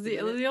 Yes, it was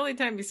the only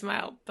time he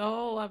smiled the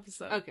whole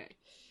episode. Okay.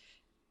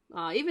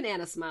 Even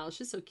Anna smiles.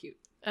 She's so cute.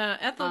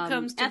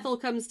 Ethel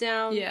comes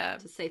down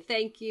to say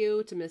thank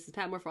you to Mrs.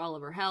 Patmore for all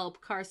of her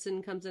help.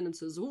 Carson comes in and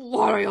says,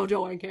 "What are you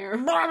doing here?"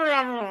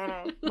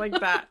 Like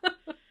that.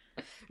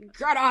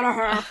 Get out of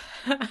her.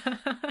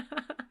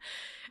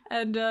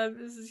 And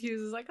Mrs.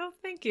 Hughes is like, "Oh,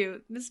 thank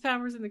you. Mrs.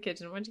 Patmore's in the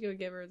kitchen. Why don't you go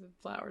give her the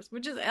flowers?"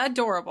 Which is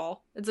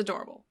adorable. It's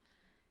adorable.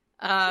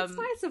 It's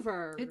nice of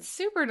her. It's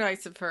super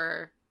nice of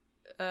her.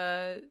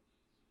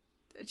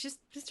 Just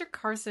Mr.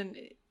 Carson...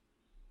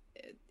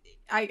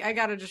 I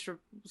gotta just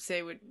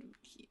say what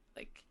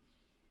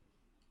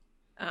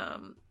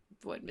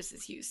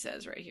Mrs. Hughes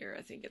says right here.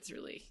 I think it's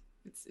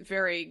a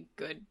very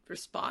good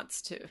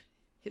response to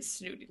his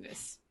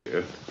snootiness.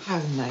 Yeah.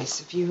 How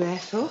nice of you,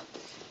 Ethel.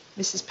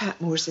 Mrs.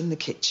 Patmore's in the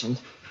kitchen.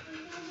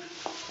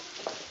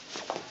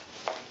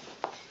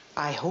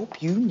 I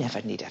hope you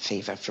never need a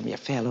favour from your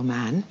fellow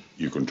man.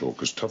 You can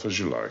talk as tough as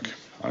you like.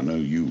 I know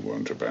you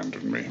won't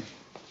abandon me.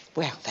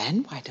 Well,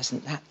 then, why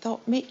doesn't that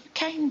thought make you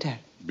kinder?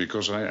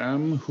 Because I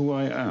am who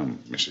I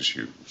am, Mrs.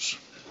 Hughes.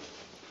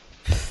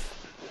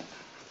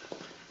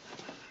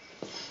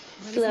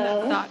 Why doesn't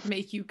that thought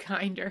make you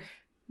kinder?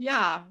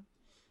 Yeah.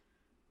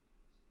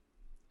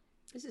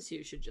 Mrs.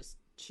 Hughes should just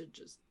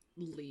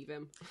leave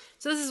him.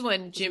 So this is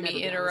when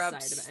Jimmy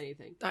interrupts. About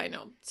anything. I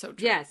know, so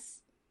true. Yes.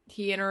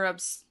 He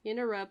interrupts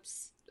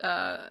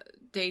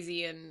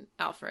Daisy and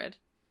Alfred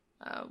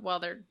while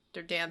they're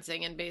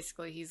dancing, and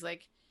basically he's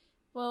like,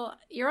 "Well,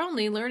 you're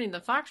only learning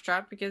the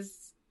foxtrot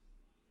because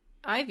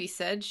Ivy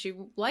said she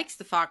likes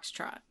the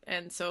foxtrot,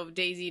 and so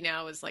Daisy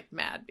now is like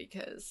mad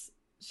because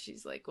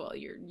she's like, well,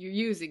 you're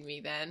using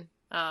me then.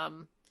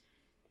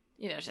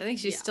 You know, I think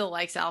she still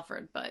likes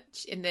Alfred,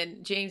 and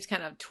then James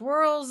kind of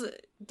twirls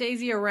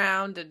Daisy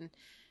around, and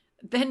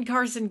then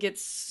Carson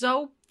gets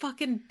so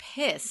fucking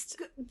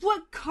pissed.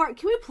 Can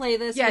we play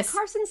this? Yes. What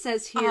Carson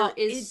says here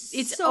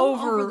it's so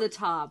over the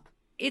top.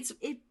 It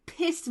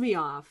pissed me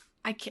off.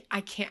 I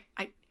can't.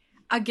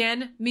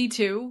 Again, me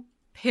too.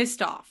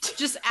 Pissed off.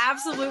 Just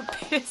absolute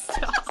pissed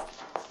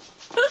off.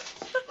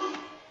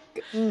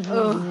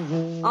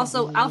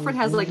 Also, Alfred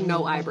has like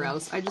no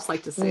eyebrows. I just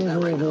like to say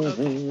that right now.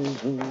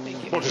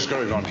 Okay. What is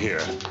going on here?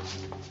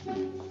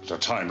 At a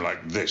time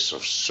like this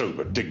of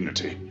sober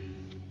dignity.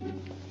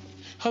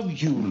 Have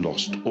you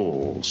lost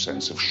all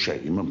sense of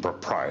shame and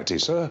propriety,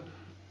 sir?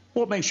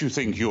 What makes you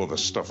think you're the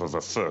stuff of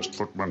a first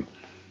footman?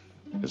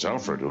 It's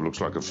Alfred who looks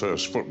like a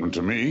first footman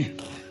to me.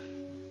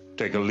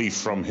 Take a leaf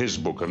from his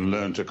book and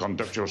learn to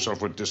conduct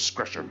yourself with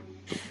discretion.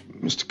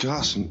 Mr.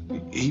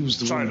 Carson, he was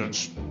the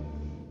Silence.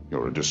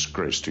 You're a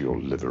disgrace to your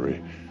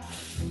livery.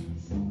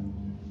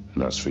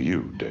 And as for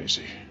you,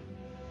 Daisy,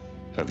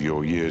 have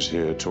your years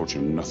here taught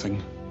you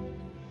nothing?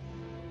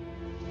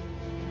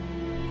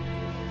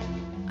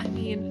 I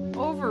mean,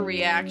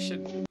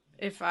 overreaction,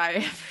 if I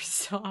ever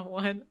saw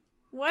one.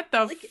 What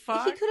the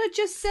fuck? He could have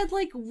just said,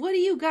 like, what are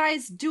you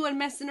guys doing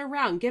messing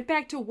around? Get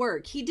back to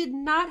work. He did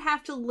not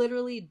have to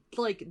literally,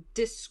 like,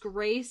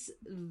 disgrace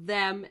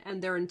them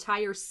and their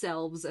entire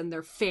selves and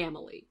their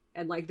family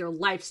and, like, their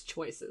life's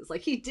choices.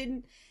 Like, he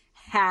didn't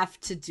have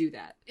to do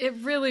that. It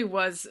really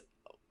was...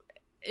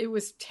 It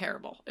was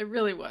terrible. It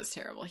really was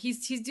terrible.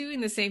 He's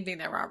doing the same thing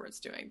that Robert's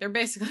doing. They're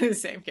basically the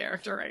same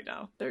character right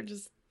now.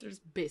 There's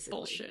basically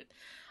bullshit.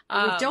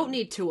 We don't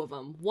need two of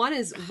them. One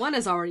is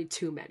already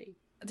too many.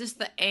 Just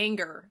the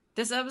anger.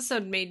 This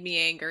episode made me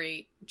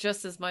angry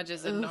just as much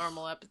as a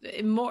normal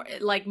episode.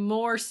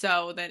 More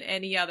so than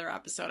any other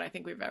episode I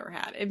think we've ever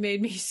had. It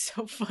made me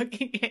so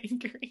fucking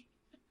angry.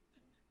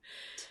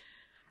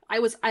 I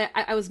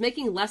was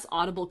making less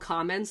audible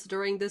comments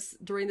during this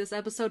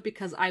episode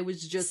because I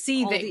was just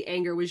all the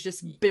anger was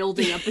just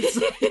building up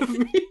inside of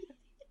me.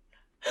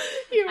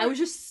 I was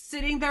just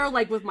sitting there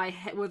like with my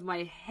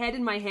head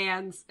in my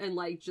hands and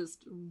like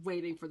just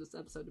waiting for this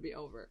episode to be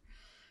over.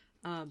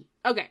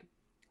 Okay.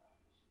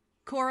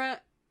 Cora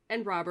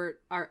and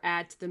Robert are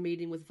at the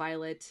meeting with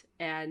Violet,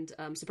 and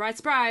surprise,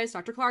 surprise,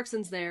 Dr.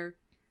 Clarkson's there,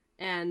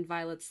 and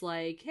Violet's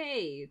like,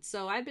 "Hey,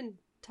 so I've been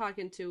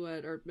talking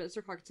to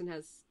Dr. Clarkson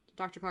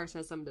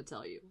has something to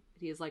tell you."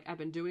 He is like, "I've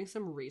been doing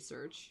some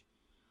research.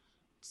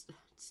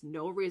 It's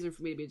no reason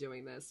for me to be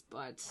doing this,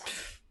 but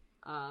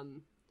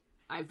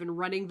I've been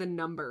running the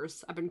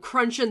numbers. I've been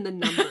crunching the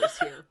numbers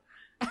here."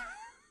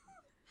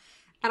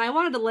 And I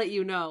wanted to let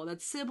you know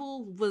that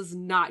Sybil was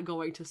not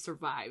going to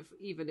survive,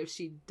 even if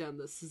she'd done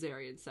the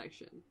cesarean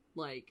section.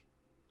 Like,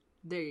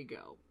 there you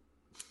go.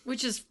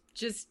 Which is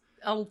just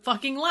a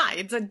fucking lie.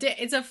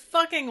 It's a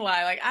fucking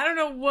lie. Like, I don't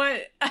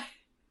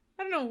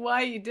know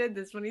why he did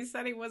this when he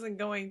said he wasn't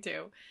going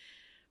to.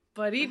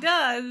 But he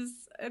does.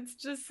 It's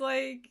just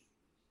like,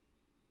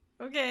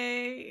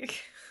 okay.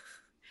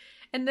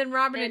 And then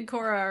Robert and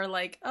Cora are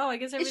like, oh, I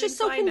guess everything's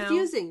fine now. It's just so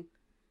confusing.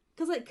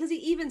 Because he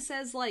even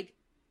says, like,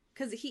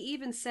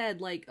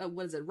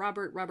 what is it?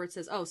 Robert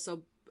says, oh,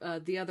 so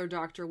the other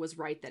doctor was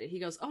right then. And he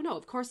goes, oh, no,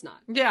 of course not.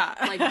 Yeah.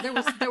 Like, there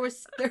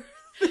was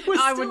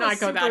I would not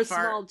go that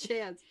far. Small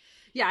chance.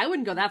 Yeah, I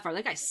wouldn't go that far.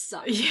 That guy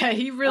sucked. Yeah,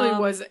 he really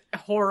was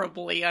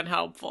horribly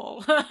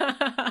unhelpful.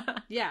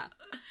 Yeah.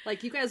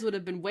 Like, you guys would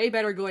have been way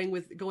better going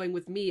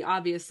with me,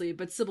 obviously,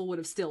 but Sybil would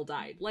have still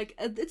died. Like,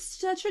 it's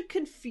such a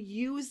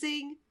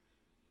confusing,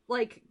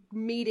 like,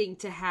 meeting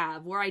to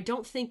have, where I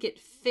don't think it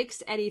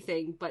fixed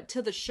anything, but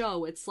to the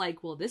show, it's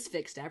like, well, this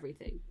fixed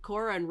everything.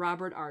 Cora and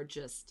Robert are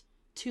just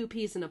two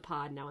peas in a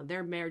pod now, and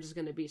their marriage is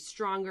going to be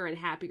stronger and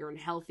happier and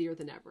healthier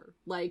than ever.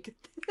 Like,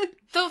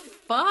 the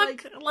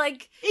fuck?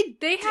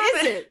 They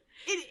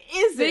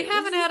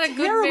haven't had a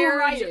good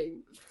marriage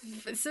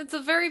since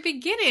the very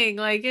beginning.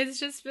 Like, it's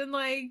just been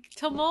like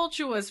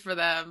tumultuous for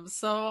them.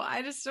 So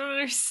I just don't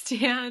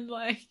understand.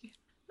 Like,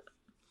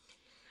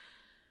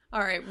 all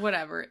right,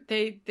 whatever.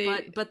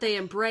 But they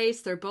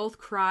embrace. They're both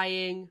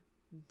crying.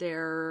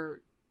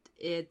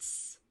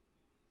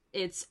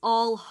 It's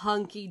all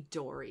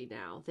hunky-dory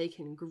now. They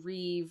can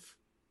grieve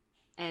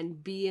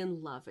and be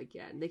in love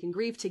again. They can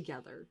grieve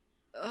together.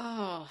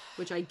 Oh.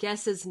 Which I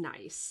guess is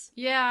nice.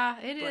 Yeah,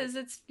 it is.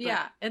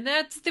 And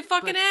that's the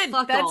fucking end.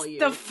 That's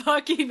the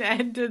fucking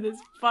end of this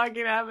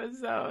fucking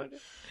episode.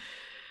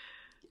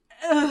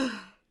 I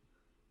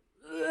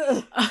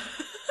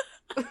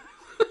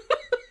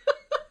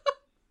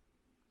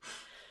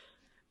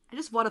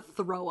just want to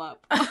throw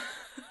up.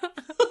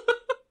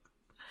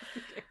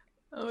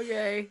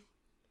 Okay.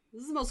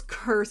 This is the most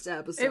cursed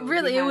episode.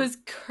 It was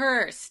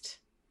cursed.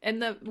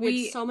 And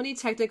we had so many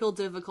technical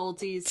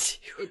difficulties.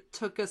 It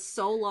took us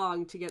so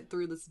long to get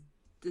through this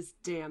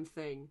damn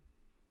thing.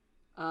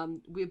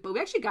 But we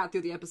actually got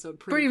through the episode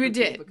pretty we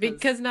did,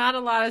 because not a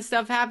lot of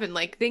stuff happened.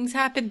 Like, things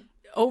happened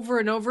over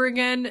and over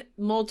again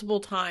multiple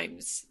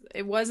times.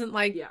 It wasn't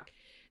like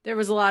there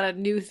was a lot of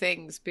new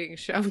things being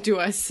shown to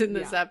us in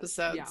this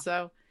episode. Yeah.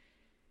 So,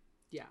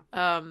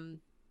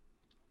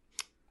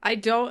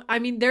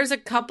 there's a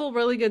couple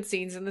really good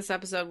scenes in this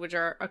episode, which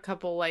are a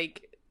couple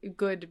like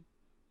good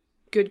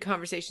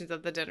conversations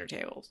at the dinner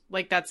table.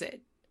 Like, that's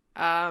it.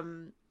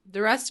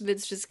 The rest of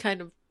it's just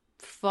kind of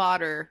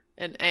fodder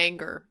and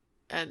anger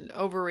and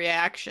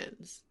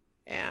overreactions.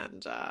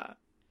 And,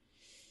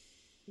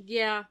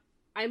 yeah.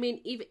 I mean,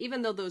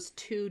 even though those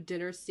two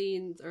dinner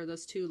scenes or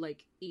those two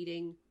like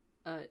eating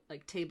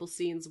like table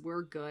scenes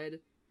were good,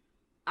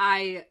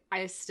 I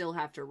still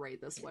have to rate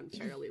this one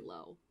fairly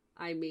low.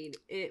 I mean,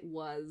 it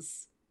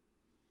was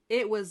a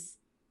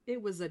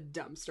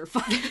dumpster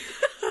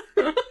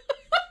fire.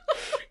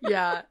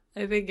 Yeah,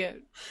 I think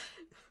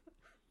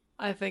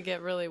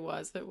it really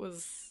was. It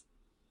was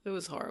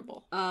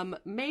horrible.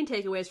 Main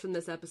takeaways from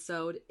this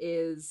episode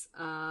is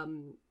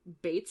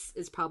Bates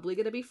is probably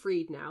going to be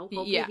freed now.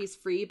 Hopefully he's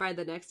free by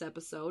the next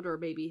episode, or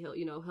maybe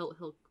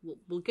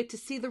we'll get to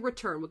see the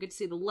return. We'll get to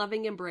see the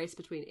loving embrace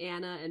between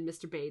Anna and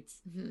Mr.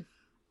 Bates. Mm-hmm.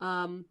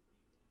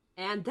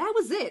 And that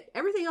was it.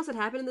 Everything else that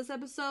happened in this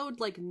episode,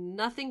 like,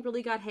 nothing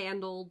really got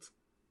handled.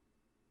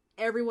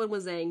 Everyone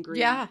was angry.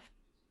 Yeah.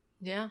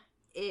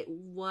 It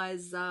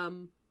was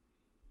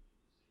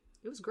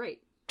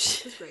great.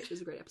 It was great. It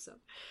was a great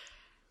episode.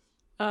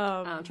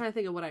 I'm trying to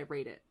think of what I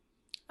rate it.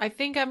 I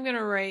think I'm going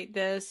to rate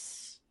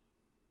this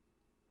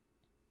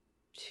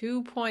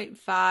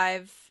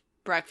 2.5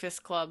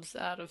 Breakfast Clubs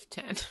out of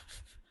 10.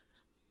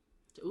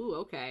 Ooh,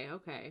 okay.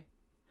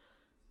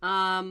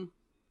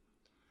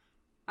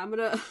 I'm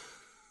gonna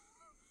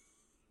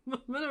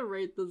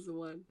rate this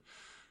one.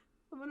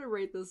 What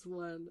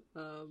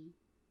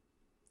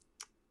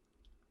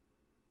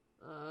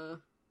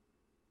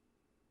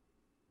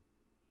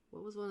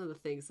was one of the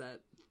things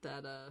that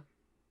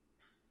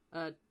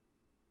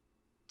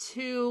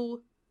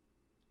two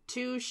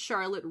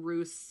Charlotte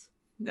Russe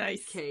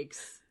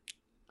cakes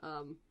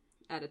out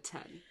of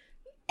 10.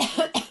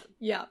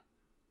 Yeah.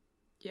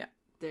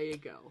 There you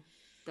go.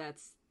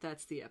 That's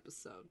the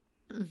episode.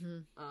 Mm-hmm.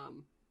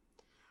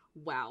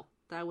 Wow,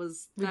 that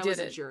was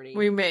a journey.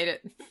 We made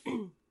it.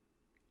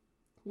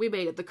 We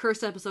made it. The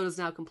cursed episode is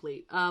now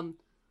complete.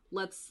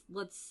 Let's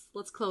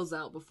close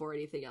out before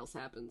anything else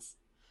happens.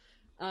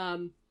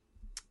 So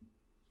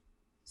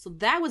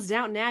that was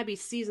Downton Abbey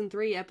Season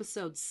 3,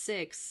 Episode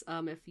 6.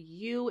 If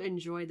you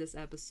enjoyed this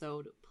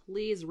episode,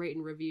 please rate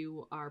and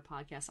review our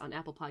podcast on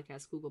Apple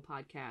Podcasts, Google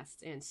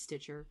Podcasts, and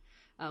Stitcher.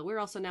 We're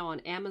also now on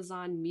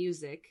Amazon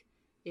Music,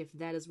 if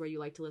that is where you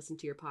like to listen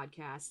to your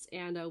podcasts.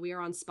 And we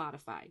are on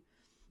Spotify.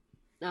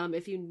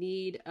 If you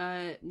need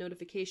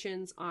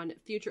notifications on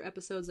future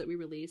episodes that we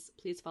release,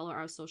 please follow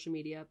our social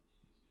media.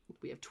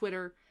 We have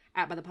Twitter,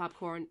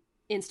 @ByThePopcorn,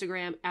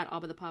 Instagram,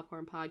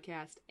 @AllByThePopcorn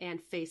Podcast,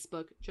 and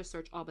Facebook. Just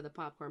search All By The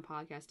Popcorn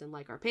Podcast and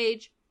like our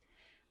page.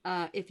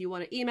 If you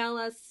want to email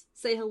us,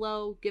 say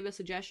hello, give us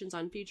suggestions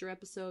on future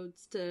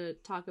episodes to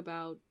talk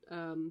about,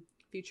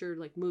 future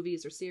like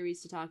movies or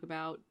series to talk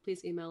about,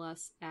 please email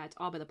us at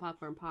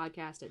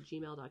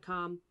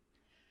allbythepopcornpodcast@gmail.com.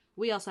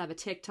 We also have a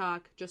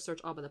TikTok. Just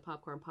search All By The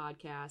Popcorn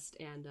Podcast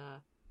and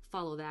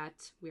follow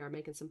that. We are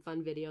making some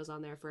fun videos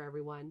on there for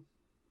everyone.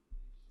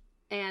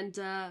 And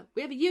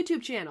we have a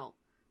YouTube channel.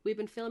 We've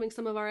been filming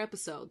some of our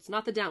episodes.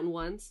 Not the Downton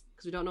ones,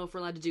 because we don't know if we're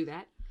allowed to do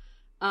that.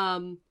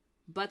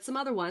 But some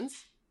other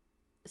ones.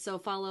 So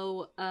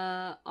follow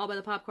All By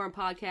The Popcorn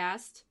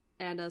Podcast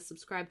and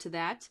subscribe to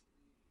that.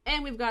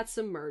 And we've got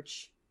some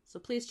merch. So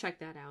please check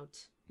that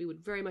out. We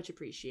would very much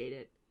appreciate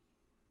it.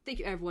 Thank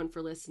you everyone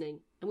for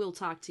listening. And we'll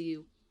talk to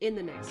you in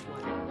the next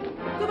one.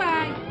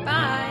 Goodbye.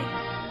 Bye.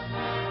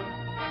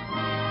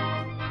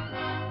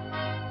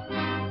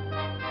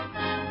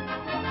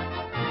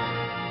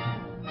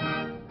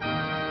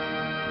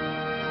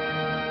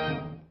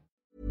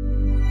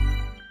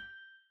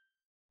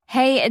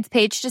 Hey, it's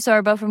Paige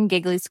DeSorbo from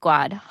Giggly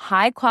Squad.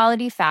 High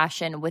quality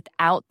fashion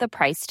without the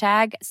price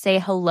tag. Say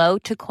hello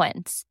to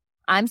Quince.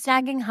 I'm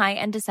snagging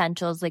high-end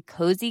essentials like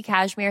cozy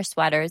cashmere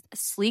sweaters,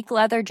 sleek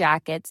leather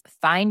jackets,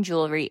 fine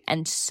jewelry,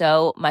 and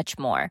so much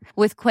more.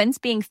 With Quince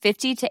being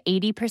 50 to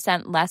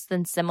 80% less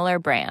than similar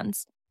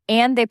brands.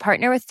 And they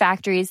partner with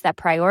factories that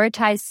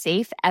prioritize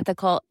safe,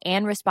 ethical,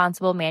 and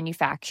responsible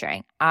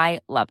manufacturing. I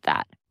love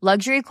that.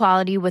 Luxury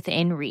quality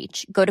within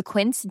reach. Go to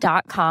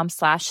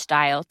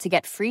quince.com/style to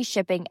get free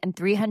shipping and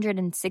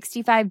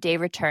 365-day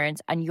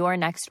returns on your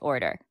next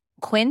order.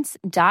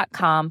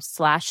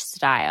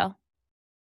 Quince.com/style.